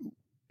we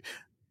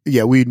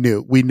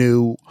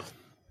knew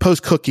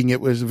post cooking,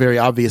 it was very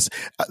obvious.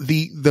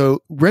 The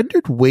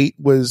rendered weight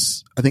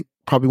was, I think,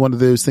 probably one of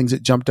those things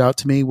that jumped out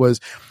to me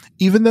was,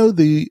 even though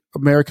the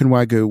American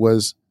Wagyu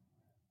was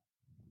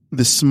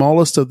the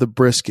smallest of the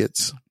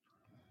briskets,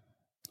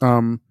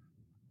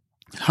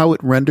 how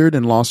it rendered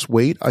and lost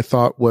weight, I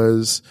thought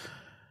was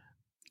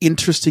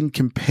interesting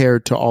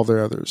compared to all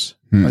their others.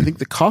 I think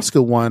the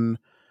Costco one,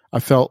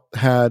 I felt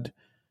had,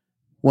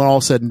 when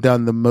all said and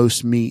done, the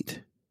most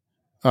meat.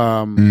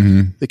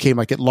 That came,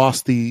 like, it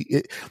lost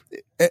the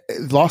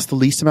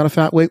least amount of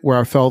fat weight, where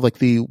I felt like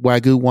the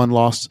Wagyu one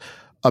lost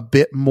a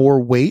bit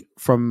more weight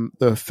from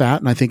the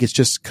fat. And I think it's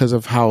just because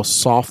of how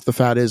soft the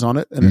fat is on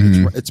it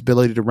and its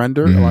ability to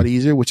render a lot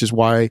easier, which is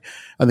why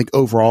I think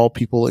overall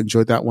people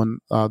enjoyed that one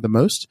the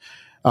most,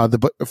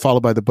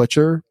 followed by the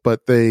butcher.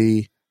 But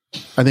I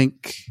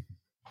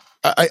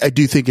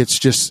do think it's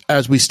just,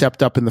 as we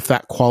stepped up and the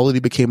fat quality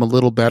became a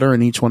little better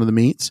in each one of the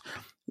meats,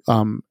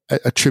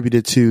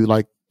 attributed to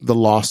like the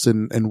loss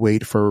in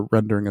weight for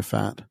rendering of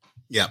fat.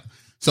 Yeah.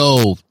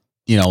 So,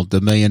 the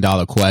 $1 million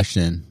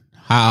question,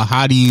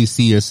 how do you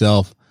see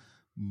yourself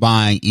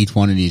buying each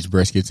one of these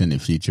briskets in the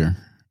future,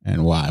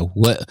 and why?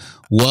 What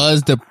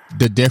was the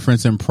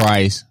difference in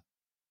price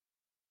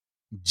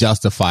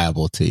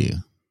justifiable to you?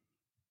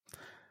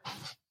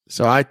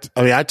 So I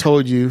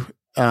told you,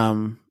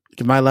 am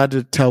I allowed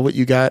to tell what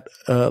you got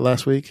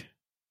last week?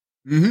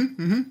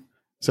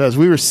 So as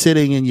we were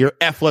sitting in your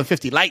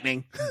F-150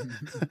 Lightning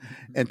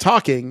and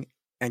talking,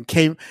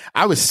 and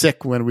I was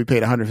sick when we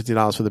paid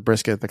 $150 for the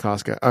brisket at the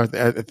Costco, or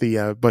at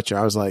the butcher.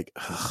 I was like,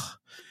 ugh.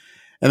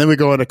 And then we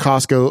go into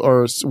Costco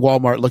or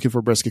Walmart looking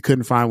for brisket,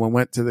 couldn't find one,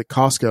 went to the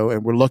Costco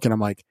and we're looking. I'm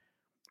like,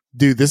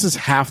 dude, this is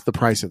half the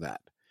price of that.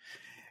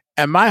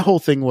 And my whole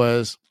thing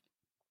was,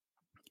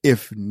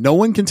 if no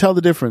one can tell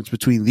the difference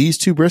between these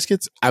two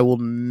briskets, I will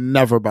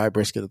never buy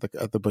brisket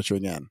at the butcher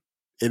again.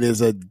 It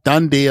is a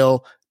done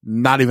deal.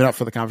 Not even up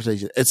for the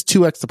conversation. It's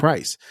 2x the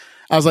price.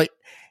 I was like,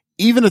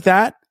 even at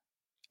that,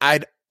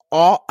 I'd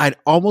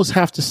almost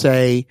have to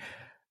say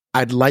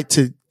I'd like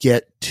to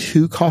get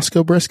 2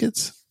 Costco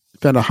briskets,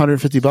 spend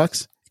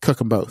 $150, cook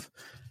them both.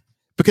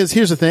 Because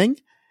here's the thing.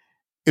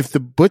 If the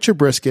butcher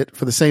brisket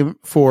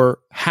for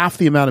half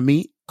the amount of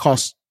meat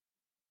costs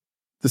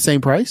the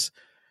same price,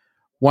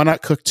 why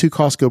not cook 2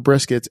 Costco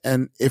briskets?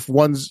 And if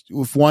one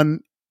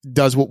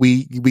does what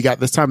we got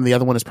this time and the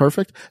other one is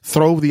perfect,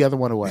 throw the other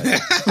one away.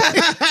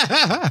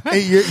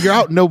 You're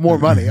out no more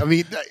money. I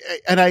mean,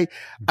 and I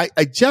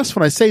just,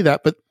 when I say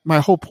that, but my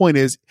whole point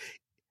is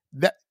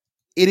that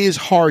it is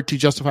hard to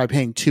justify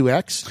paying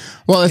 2x.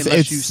 Well,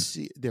 unless you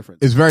see a difference.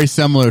 It's very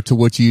similar to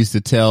what you used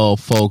to tell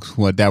folks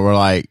that were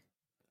like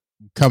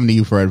coming to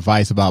you for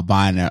advice about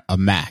buying a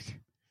Mac.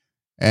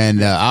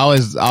 And I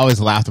always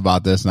laughed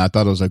about this, and I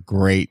thought it was a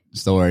great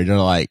story. They're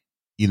like,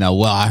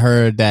 well, I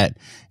heard that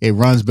it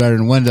runs better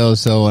than Windows,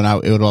 so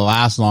it'll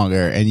last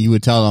longer. And you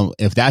would tell them,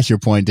 if that's your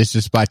point,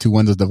 just buy 2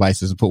 Windows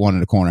devices and put one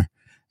in the corner.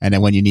 And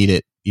then when you need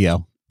it,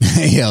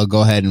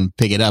 go ahead and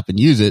pick it up and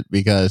use it,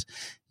 because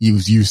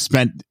you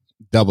spent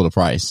double the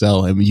price.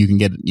 So, I mean, you can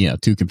get,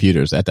 2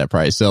 computers at that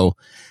price. So,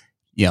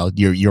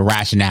 your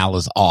rationale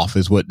is off,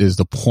 is what is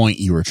the point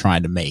you were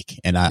trying to make.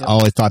 And I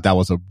always thought that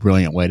was a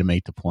brilliant way to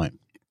make the point.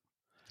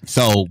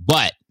 So,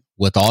 but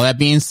with all that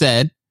being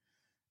said,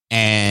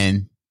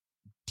 and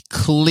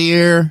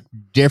clear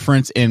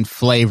difference in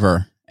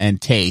flavor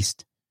and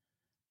taste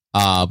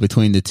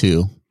between the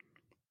two,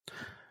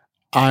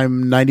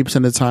 I'm 90%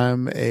 of the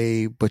time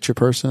a butcher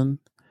person,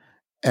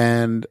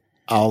 and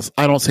I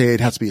don't say it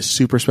has to be a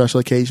super special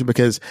occasion,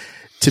 because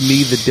to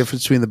me the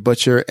difference between the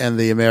butcher and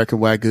the American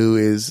Wagyu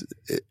is,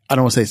 I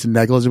don't want to say it's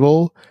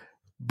negligible,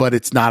 but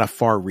it's not a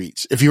far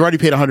reach. If you already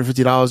paid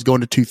 $150, going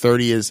to $230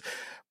 is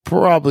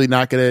probably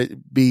not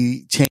going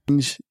to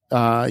change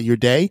your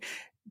day.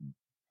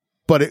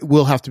 But it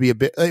will have to be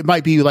it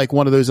might be like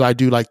one of those that I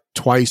do like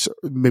twice,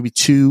 maybe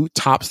 2,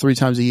 tops 3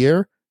 times a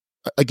year.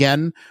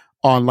 Again,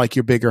 on like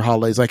your bigger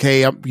holidays, like,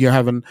 hey, you're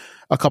having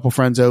a couple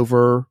friends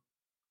over,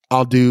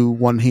 I'll do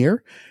one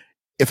here.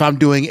 If I'm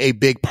doing a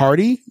big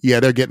party,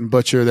 they're getting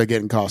butcher, they're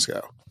getting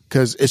Costco.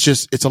 Cause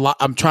it's a lot.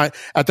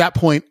 At that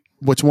point,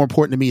 what's more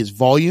important to me is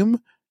volume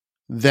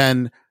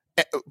and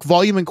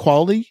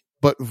quality,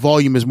 but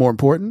volume is more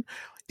important.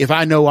 If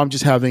I know I'm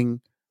just having,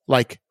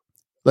 like,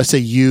 let's say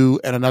you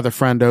and another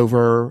friend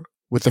over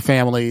with the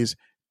families,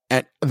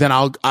 and then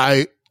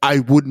I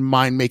wouldn't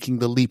mind making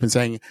the leap and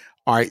saying,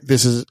 all right,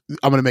 I'm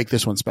going to make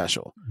this one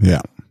special.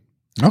 Yeah.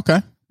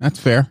 Okay. That's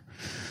fair.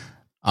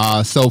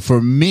 So for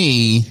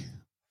me,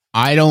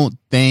 I don't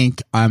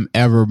think I'm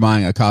ever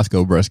buying a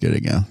Costco brisket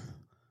again.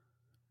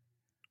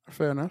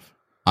 Fair enough.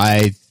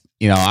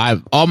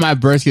 All my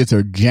briskets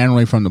are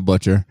generally from the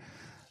butcher.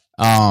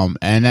 And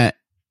that,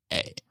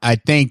 I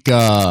think,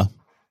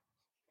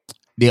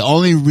 the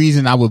only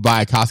reason I would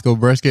buy a Costco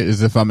brisket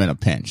is if I'm in a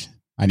pinch.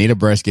 I need a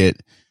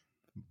brisket.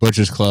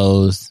 Butcher's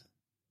closed.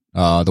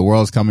 The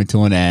world's coming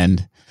to an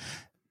end.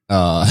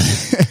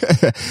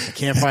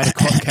 Can't find a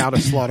cow to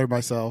slaughter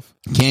myself.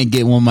 Can't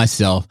get one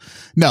myself.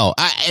 No,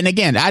 I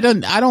didn't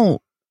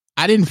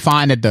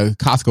find that the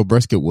Costco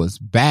brisket was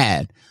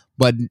bad,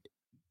 but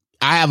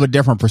I have a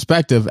different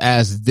perspective,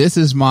 as this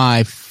is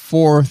my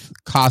 4th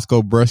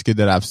Costco brisket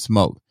that I've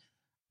smoked,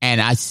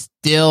 and I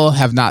still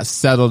have not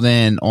settled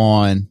in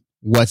on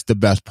what's the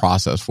best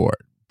process for it.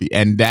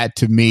 And that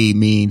to me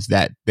means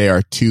that they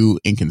are too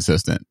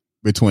inconsistent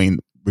between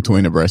the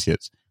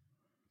briskets.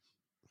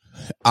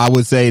 I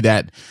would say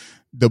that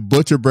the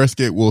butcher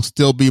brisket will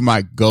still be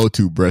my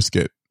go-to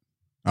brisket,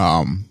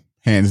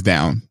 hands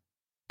down.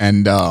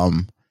 And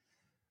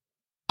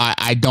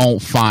I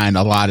don't find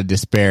a lot of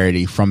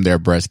disparity from their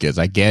briskets.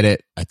 I get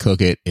it. I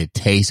cook it. It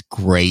tastes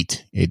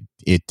great. It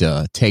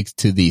takes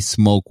to the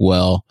smoke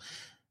well.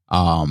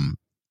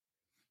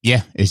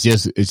 Yeah, it's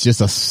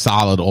just a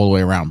solid all the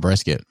way around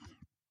brisket.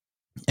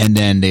 And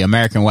then the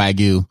American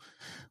Wagyu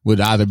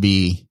would either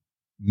be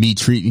me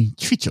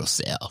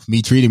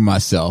treating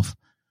myself,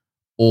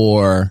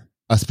 or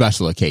a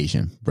special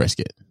occasion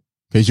brisket.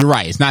 Because you're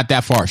right, it's not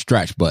that far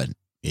stretched, but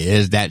it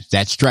is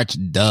that stretch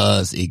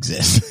does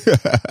exist.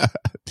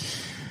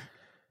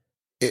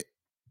 It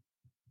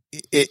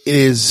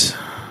is.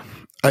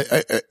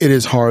 It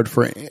is hard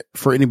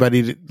for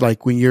anybody to,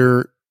 like, when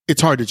you're.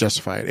 It's hard to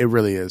justify it. It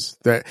really is.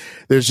 That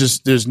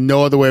there's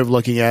no other way of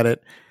looking at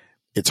it.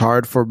 It's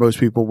hard for most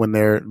people when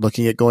they're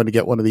looking at going to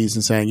get one of these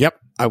and saying, "Yep,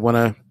 I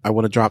want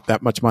to drop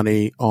that much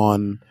money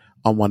on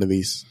one of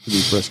these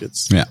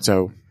briskets." Yeah.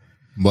 So,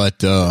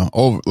 but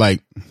over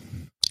like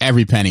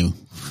every penny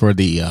for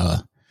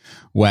the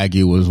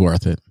Wagyu was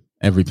worth it.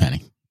 Every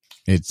penny.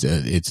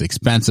 It's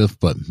expensive,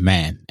 but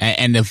man,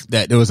 and if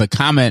that there was a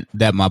comment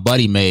that my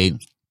buddy made,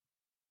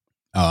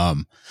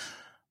 and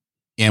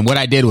what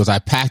I did was I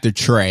packed a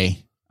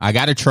tray. I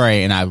got a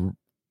tray and I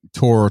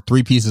tore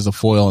 3 pieces of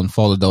foil and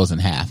folded those in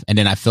half. And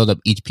then I filled up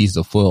each piece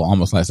of foil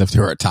almost like if they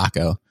were a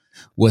taco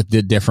with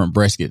the different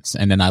briskets.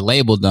 And then I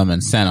labeled them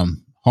and sent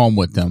them home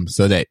with them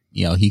so that,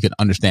 he could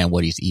understand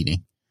what he's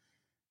eating.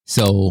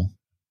 So,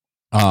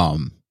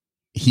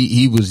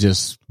 he was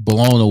just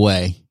blown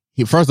away.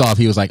 First off,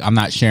 he was like, I'm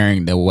not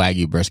sharing the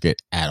Wagyu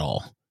brisket at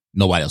all.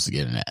 Nobody else is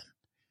getting that.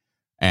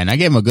 And I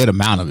gave him a good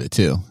amount of it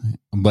too,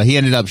 but he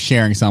ended up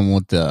sharing some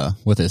with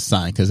his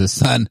son, because his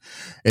son,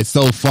 it's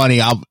so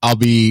funny. I'll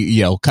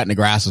be, cutting the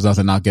grass or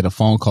something. And I'll get a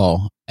phone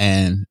call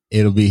and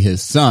it'll be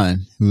his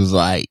son who's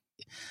like,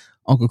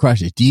 Uncle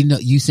Crusher, do you know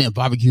you sent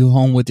barbecue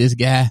home with this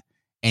guy?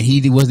 And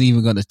he wasn't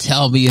even going to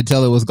tell me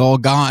until it was all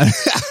gone.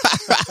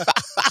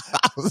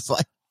 I was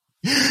like,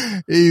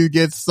 he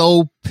gets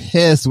so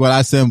pissed when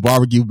I send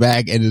barbecue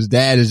back, and his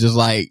dad is just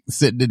like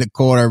sitting in the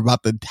corner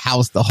about to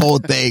house the whole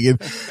thing.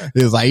 And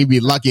it's like, he'd be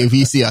lucky if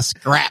he see a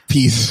scrap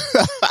piece.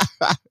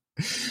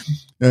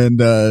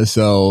 And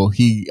so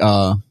he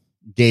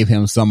gave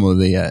him some of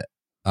the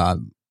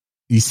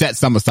he set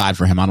some aside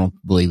for him. I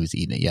don't believe he's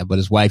eating it yet, but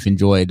his wife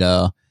enjoyed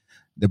the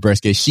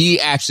brisket. She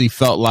actually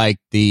felt like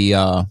she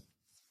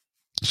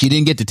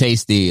didn't get to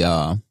taste the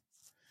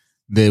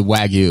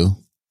Wagyu.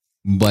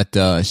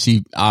 But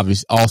she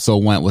obviously also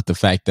went with the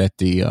fact that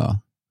the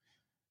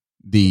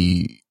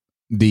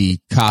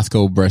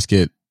Costco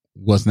brisket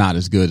was not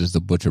as good as the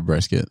butcher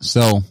brisket.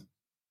 So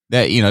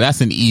that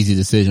that's an easy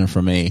decision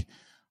for me.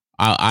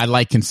 I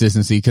like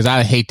consistency, because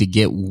I hate to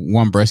get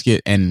one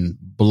brisket and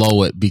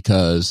blow it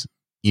because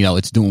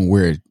it's doing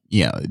weird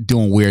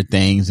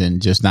things and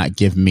just not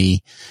give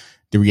me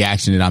the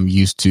reaction that I'm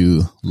used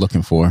to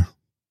looking for.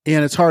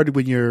 And it's hard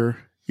when you're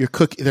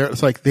cooking.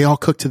 It's like they all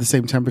cook to the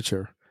same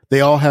temperature. They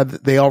all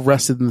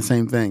rested in the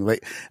same thing.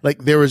 Like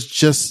there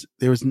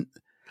wasn't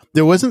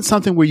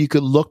something where you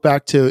could look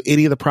back to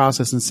any of the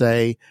process and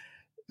say,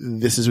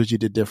 this is what you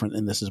did different,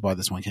 and this is why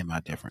this one came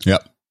out different.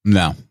 Yep.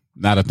 No,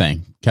 not a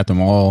thing. Kept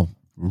them all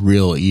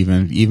real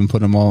even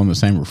put them all in the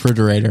same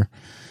refrigerator,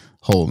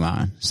 whole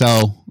nine.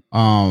 So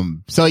I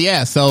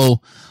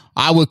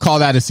would call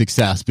that a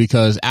success,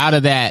 because out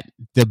of that,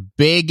 the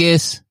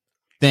biggest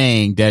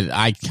thing that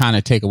I kind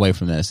of take away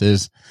from this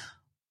is,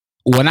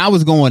 when I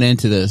was going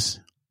into this,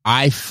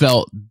 I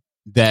felt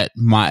that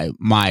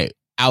my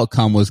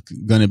outcome was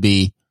going to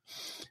be,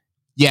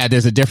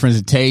 there's a difference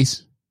in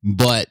taste,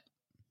 but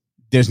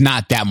there's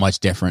not that much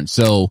difference.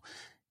 So,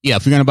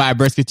 if you're going to buy a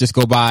brisket, just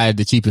go buy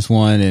the cheapest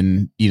one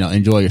and,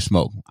 enjoy your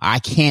smoke. I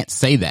can't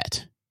say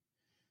that.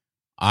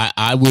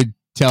 I would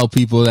tell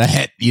people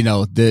that,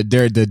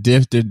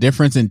 the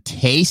difference in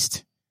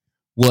taste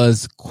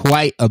was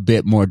quite a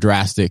bit more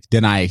drastic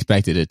than I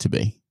expected it to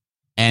be.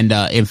 And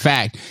in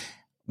fact,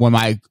 when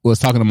I was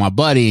talking to my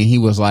buddy, he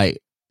was like,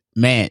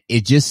 man,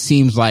 it just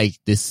seems like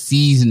the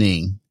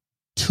seasoning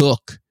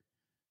took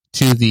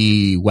to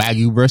the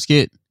Wagyu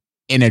brisket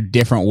in a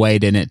different way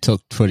than it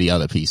took for the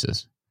other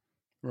pieces.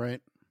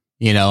 Right.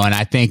 And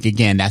I think,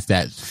 again, that's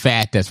that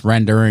fat that's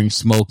rendering,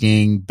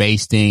 smoking,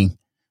 basting.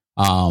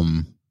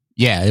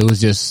 It was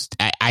just,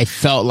 I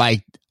felt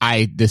like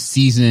the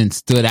seasoning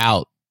stood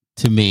out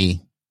to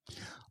me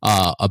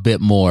a bit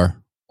more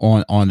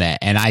on that.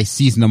 And I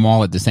seasoned them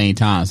all at the same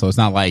time. So it's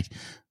not like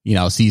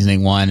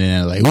seasoning one and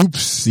then like,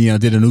 oops,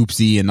 did an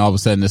oopsie, and all of a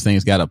sudden this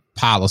thing's got a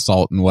pile of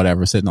salt and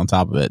whatever sitting on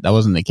top of it. That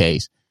wasn't the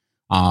case.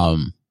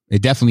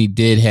 It definitely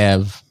did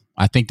have,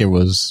 I think there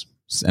was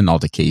an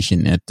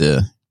altercation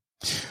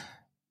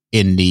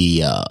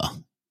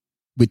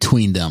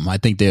between them. I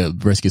think the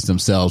briskets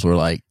themselves were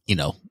like,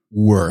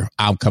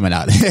 I'm coming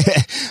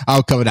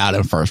out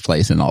in first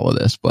place in all of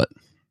this, but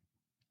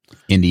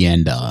in the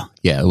end,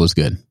 it was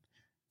good.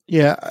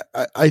 Yeah.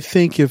 I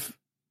think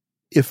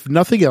if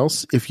nothing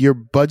else, if your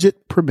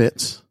budget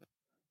permits,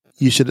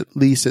 you should at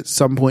least at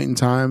some point in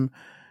time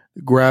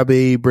grab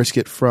a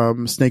brisket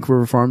from Snake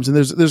River Farms. And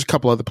there's a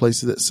couple other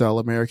places that sell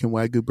American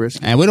Wagyu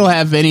brisket. And we don't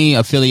have any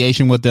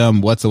affiliation with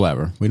them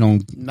whatsoever. We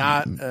don't.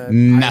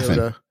 Nothing.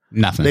 Iota.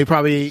 Nothing. They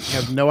probably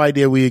have no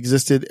idea we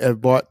existed and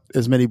bought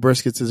as many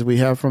briskets as we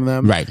have from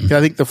them. Right.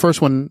 I think the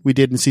first one we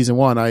did in season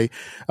 1, I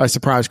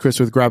surprised Chris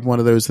with grabbing one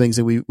of those things,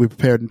 and we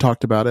prepared and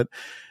talked about it.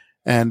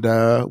 And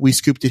we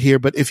scooped it here.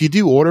 But if you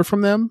do order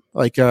from them,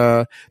 like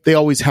they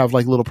always have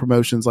like little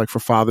promotions, like for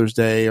Father's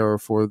Day or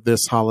for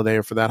this holiday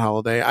or for that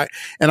holiday. I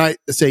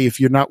say if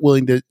you're not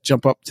willing to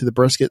jump up to the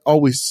brisket,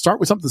 always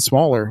start with something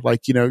smaller,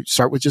 like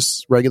start with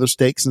just regular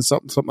steaks and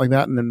something like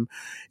that, and then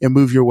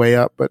move your way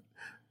up.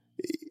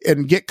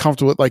 And get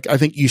comfortable with, like, I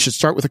think you should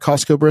start with a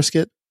Costco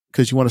brisket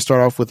because you want to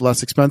start off with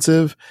less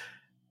expensive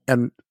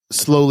and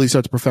slowly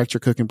start to perfect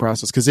your cooking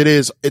process. Cause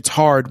it's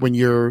hard when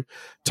you're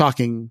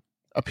talking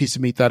a piece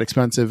of meat that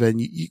expensive,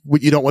 and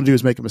what you don't want to do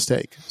is make a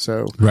mistake.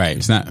 So, right.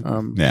 It's not,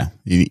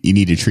 you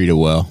need to treat it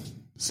well.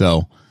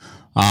 So,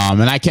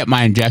 and I kept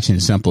my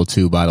injections simple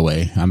too, by the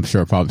way. I'm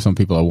sure probably some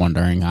people are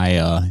wondering.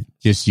 I,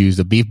 just used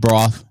the beef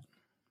broth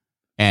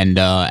and,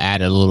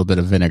 added a little bit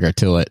of vinegar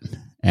to it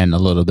and a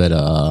little bit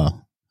of,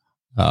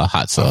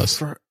 hot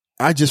sauce.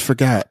 I just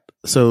forgot.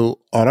 So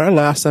on our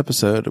last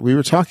episode, we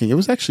were talking, it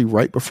was actually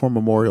right before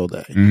Memorial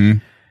Day. Mm-hmm.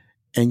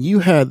 And you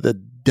had the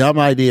dumb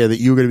idea that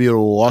you were going to be able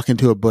to walk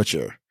into a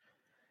butcher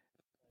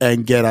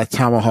and get a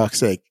tomahawk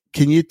steak.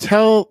 Can you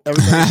tell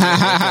everybody?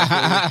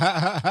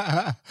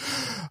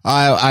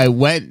 I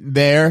went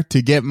there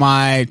to get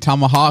my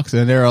tomahawks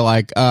and they were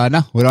like,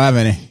 no, we don't have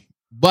any.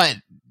 But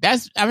I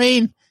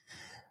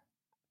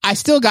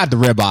still got the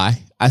ribeye.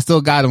 I still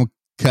got them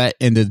cut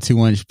into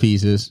 2-inch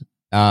pieces.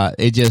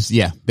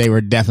 They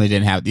were definitely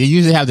didn't have, they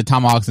usually have the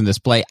tomahawks in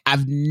display.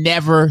 I've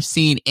never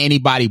seen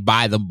anybody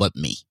buy them but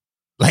me.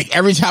 Like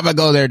every time I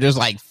go there, there's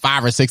like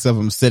 5 or 6 of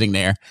them sitting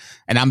there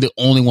and I'm the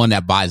only one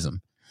that buys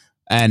them.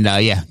 And,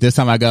 this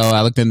time I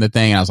looked in the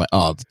thing and I was like,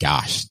 oh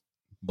gosh,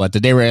 but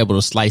they were able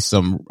to slice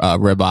some,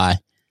 ribeye,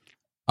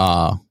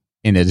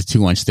 into the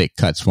 2-inch thick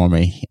cuts for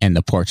me and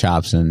the pork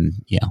chops. And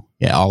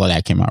all of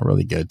that came out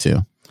really good too.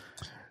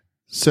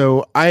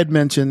 So I had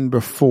mentioned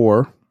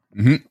before,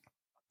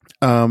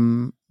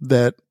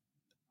 that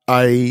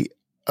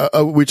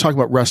we talk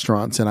about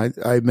restaurants, and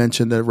I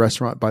mentioned a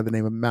restaurant by the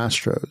name of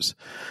Mastro's.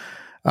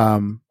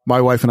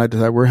 My wife and I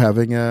decided we're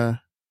having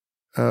a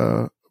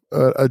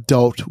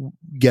adult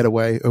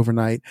getaway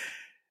overnight.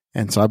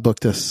 And so I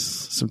booked us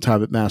some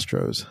time at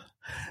Mastro's.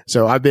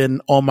 So I've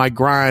been on my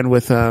grind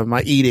with,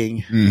 my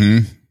eating.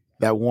 Mm-hmm.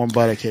 That warm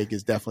butter cake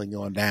is definitely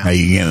going down. Are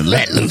you gonna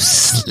let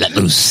loose?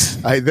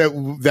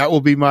 That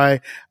will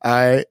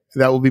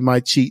be my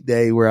cheat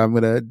day where I'm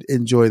going to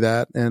enjoy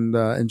that and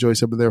enjoy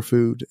some of their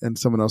food and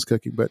someone else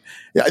cooking. But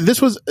yeah,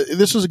 this was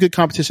a good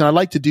competition. I'd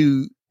like to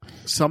do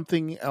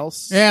something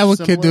else. Yeah, we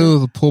could do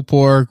the pulled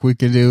pork. We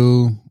could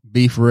do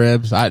beef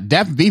ribs.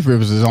 Beef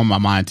ribs is on my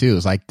mind too.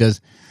 It's like, we're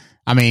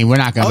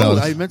not going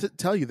to. I meant to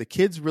tell you, the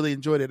kids really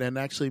enjoyed it, and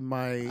actually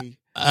my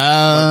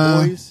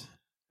boys.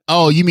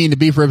 Oh, you mean the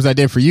beef ribs I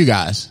did for you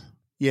guys?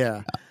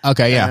 Yeah.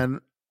 Okay, yeah.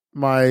 And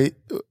I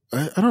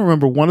don't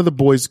remember, one of the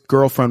boys'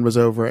 girlfriend was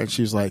over and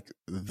she's like,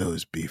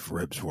 those beef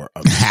ribs were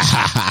amazing.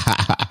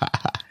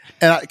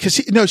 And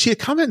she had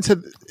commented and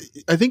said,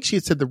 I think she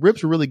had said the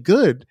ribs were really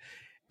good.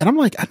 And I'm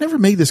like, I never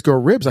made this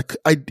girl ribs. I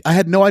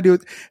had no idea.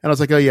 And I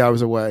was like, oh yeah, I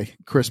was away.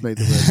 Chris made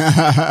the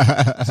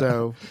ribs.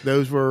 So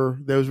those were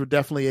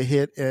definitely a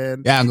hit.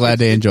 And yeah, I'm glad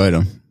they enjoyed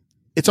them.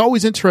 It's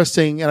always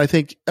interesting. And I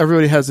think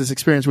everybody has this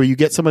experience where you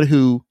get somebody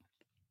who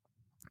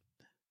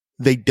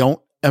they don't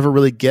ever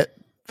really get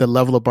the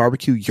level of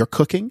barbecue you're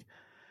cooking.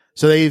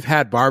 So they've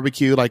had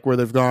barbecue, like where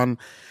they've gone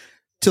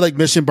to like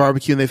Mission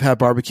Barbecue and they've had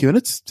barbecue and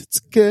it's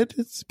good.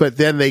 But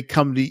then they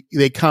come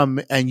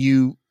and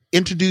you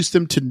introduce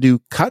them to new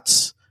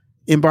cuts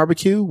in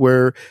barbecue,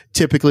 where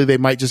typically they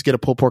might just get a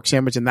pulled pork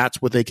sandwich and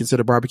that's what they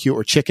consider barbecue,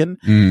 or chicken,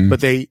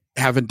 but they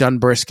haven't done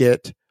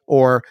brisket,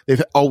 or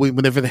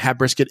whenever they have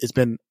brisket, it's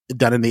been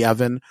done in the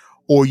oven.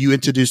 Or you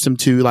introduce them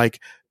to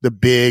like the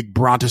big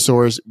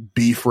Brontosaurus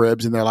beef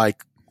ribs and they're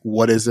like,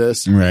 what is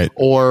this? Right.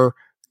 Or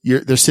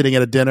they're sitting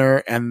at a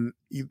dinner and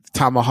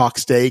tomahawk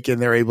steak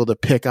and they're able to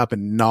pick up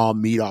and gnaw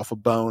meat off a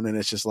bone. And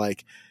it's just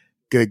like,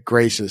 good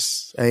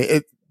gracious.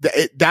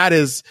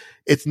 It's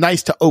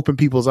nice to open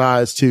people's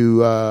eyes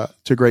to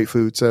great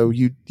food. So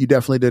you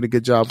definitely did a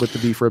good job with the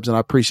beef ribs, and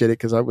I appreciate it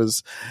because I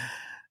was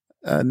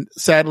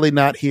sadly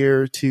not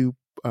here to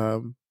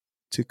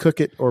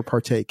cook it or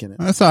partake in it.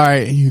 That's all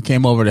right. You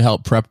came over to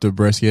help prep the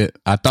brisket.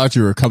 I thought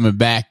you were coming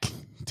back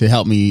to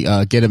help me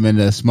get him in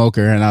the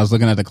smoker, and I was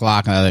looking at the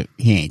clock, and I was like,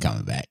 he ain't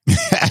coming back.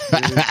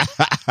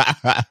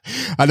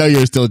 I know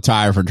you're still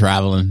tired from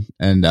traveling,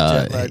 and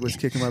jet lag was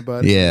kicking my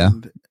butt. Yeah,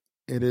 and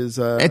it is.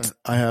 I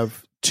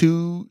have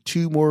two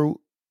more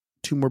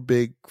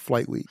big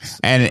flight weeks,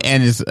 and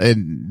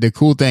the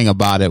cool thing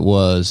about it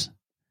was,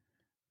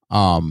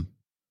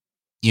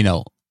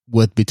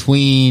 with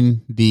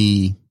between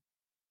the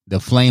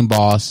Flame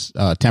Boss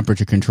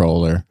temperature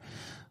controller,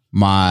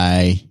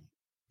 my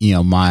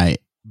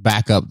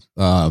backup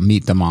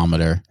meat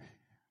thermometer,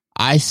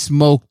 I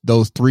smoked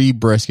those 3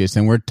 briskets,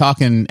 and we're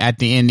talking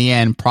in the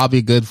end probably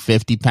a good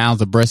 50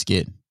 pounds of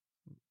brisket,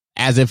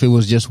 as if it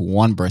was just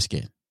one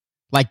brisket.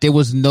 Like there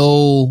was I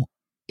don't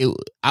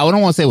want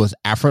to say it was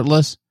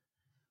effortless,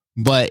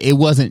 but it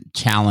wasn't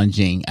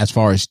challenging as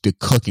far as the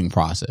cooking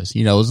process.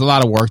 It was a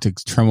lot of work to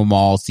trim them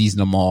all, season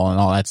them all, and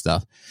all that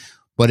stuff.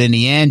 But in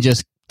the end,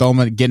 just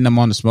getting them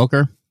on the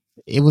smoker,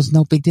 it was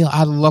no big deal.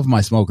 I love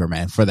my smoker,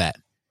 man, for that.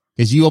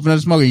 Because you open up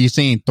the smoker, you're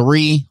seeing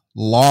 3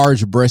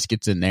 large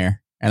briskets in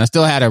there, and I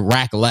still had a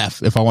rack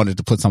left if I wanted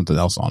to put something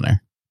else on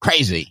there.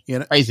 Crazy,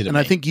 crazy to me.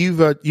 I think you've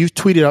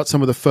tweeted out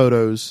some of the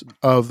photos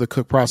of the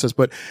cook process,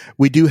 but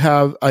we do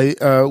have.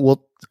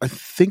 I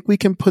think we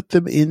can put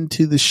them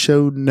into the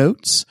show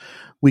notes.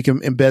 We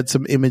can embed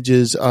some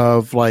images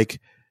of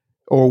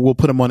or we'll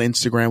put them on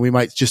Instagram. We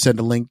might just send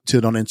a link to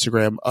it on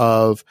Instagram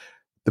of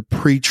the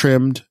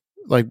pre-trimmed,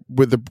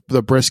 with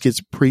the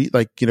briskets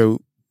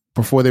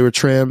before they were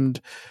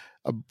trimmed,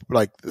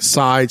 the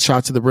side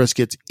shots of the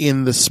briskets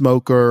in the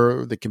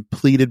smoker, the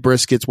completed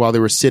briskets while they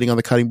were sitting on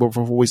the cutting board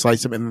before we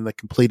sliced them, and then the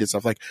completed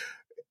stuff.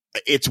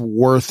 It's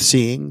worth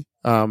seeing.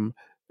 It was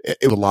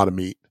a lot of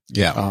meat.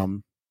 Yeah.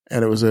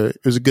 And it was a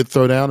good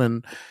throwdown,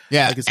 and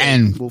yeah, like I said,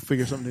 and we'll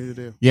figure something new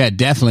to do. Yeah,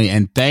 definitely.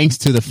 And thanks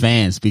to the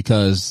fans,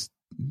 because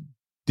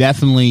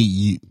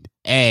definitely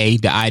A,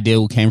 the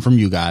idea came from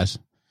you guys,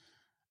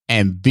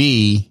 and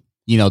B,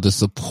 the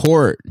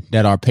support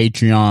that our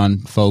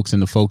Patreon folks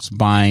and the folks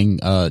buying,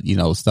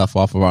 stuff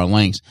off of our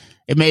links,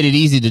 it made it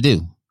easy to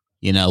do.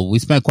 We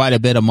spent quite a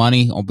bit of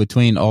money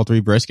between all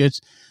 3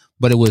 briskets,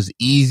 but it was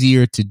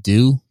easier to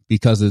do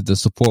because of the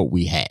support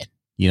we had.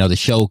 The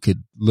show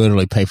could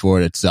literally pay for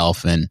it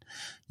itself. And,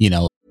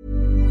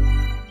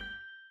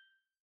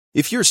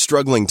 If you're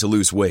struggling to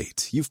lose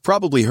weight, you've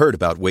probably heard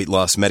about weight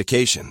loss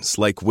medications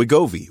like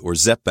Wegovy or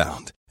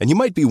Zepbound, and you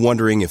might be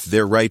wondering if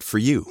they're right for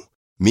you.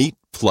 Meet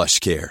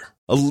PlushCare,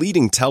 a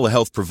leading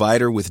telehealth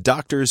provider with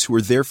doctors who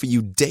are there for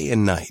you day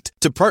and night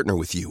to partner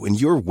with you in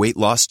your weight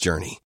loss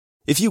journey.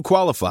 If you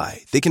qualify,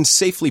 they can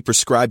safely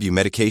prescribe you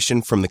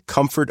medication from the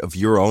comfort of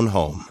your own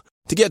home.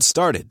 To get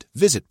started,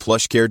 visit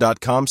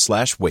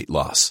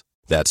plushcare.com/weightloss.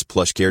 That's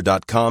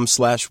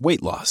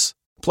plushcare.com/weightloss.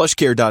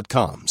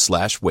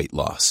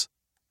 plushcare.com/weightloss.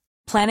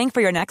 Planning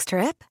for your next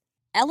trip?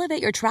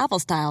 Elevate your travel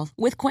style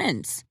with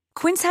Quince.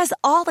 Quince has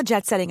all the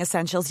jet-setting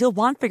essentials you'll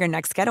want for your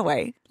next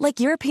getaway, like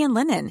European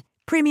linen,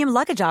 premium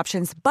luggage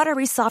options,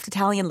 buttery soft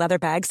Italian leather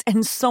bags,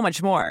 and so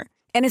much more.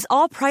 And is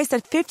all priced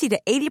at 50 to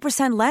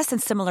 80% less than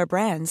similar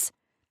brands.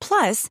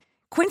 Plus,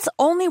 Quince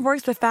only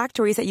works with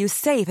factories that use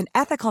safe and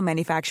ethical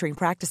manufacturing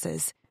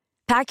practices.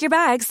 Pack your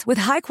bags with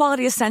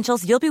high-quality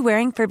essentials you'll be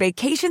wearing for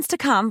vacations to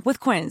come with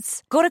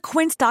Quince. Go to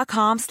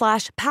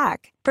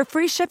quince.com/pack for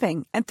free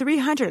shipping and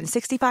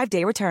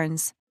 365-day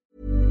returns.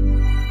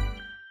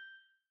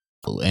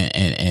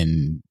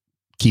 And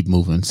keep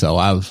moving. So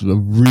I was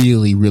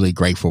really, really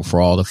grateful for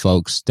all the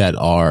folks that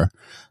are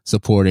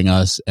supporting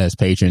us as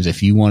patrons.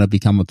 If you want to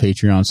become a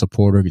Patreon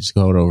supporter, just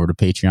go over to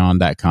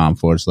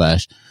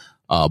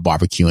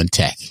patreon.com/barbecue and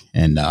tech.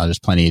 And there's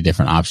plenty of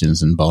different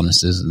options and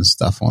bonuses and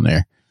stuff on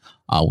there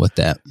with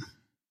that.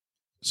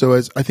 So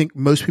as I think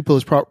most people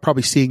is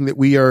probably seeing that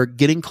we are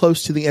getting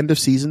close to the end of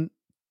season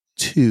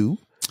 2.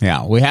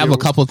 Yeah, we have a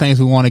couple of things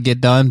we want to get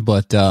done,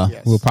 but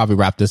yes, we'll probably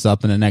wrap this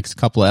up in the next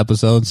couple of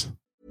episodes.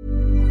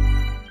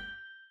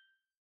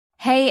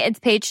 Hey, it's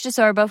Paige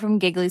DeSorbo from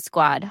Giggly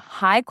Squad.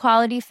 High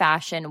quality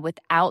fashion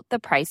without the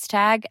price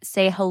tag.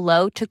 Say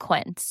hello to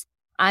Quince.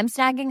 I'm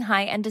snagging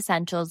high-end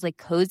essentials like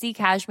cozy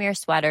cashmere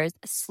sweaters,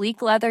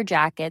 sleek leather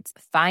jackets,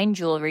 fine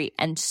jewelry,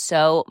 and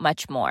so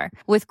much more.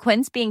 With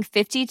Quince being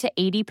 50 to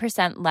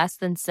 80% less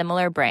than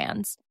similar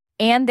brands.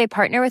 And they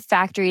partner with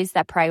factories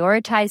that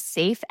prioritize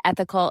safe,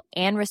 ethical,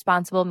 and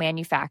responsible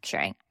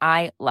manufacturing.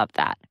 I love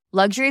that.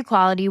 Luxury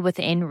quality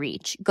within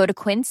reach. Go to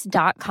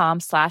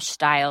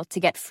quince.com/style to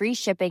get free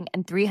shipping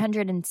and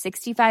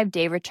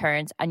 365-day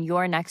returns on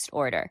your next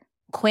order.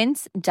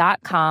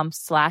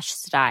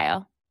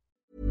 Quince.com/style.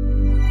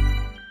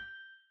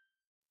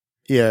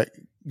 Yeah,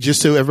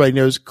 just so everybody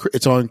knows,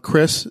 it's on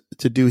Chris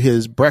to do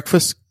his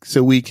breakfast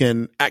so we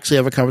can actually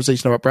have a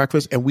conversation about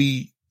breakfast. And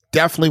we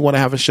definitely want to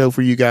have a show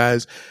for you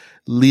guys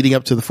leading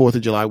up to the 4th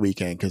of July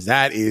weekend, because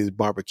that is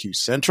Barbecue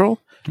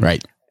Central.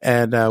 Right.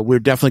 And we're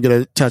definitely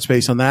going to touch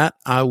base on that.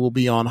 I will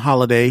be on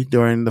holiday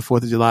during the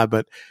 4th of July,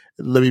 but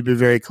let me be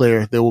very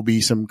clear. There will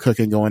be some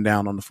cooking going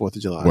down on the 4th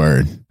of July.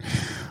 Word.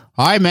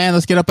 All right, man.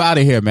 Let's get up out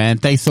of here, man.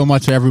 Thanks so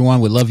much, everyone.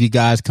 We love you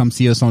guys. Come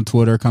see us on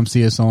Twitter. Come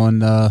see us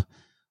on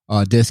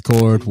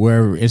Discord,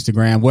 wherever,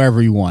 Instagram,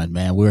 wherever you want,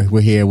 man. We're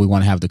here. We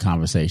want to have the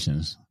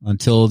conversations.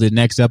 Until the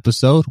next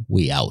episode,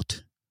 we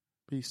out.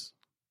 Peace.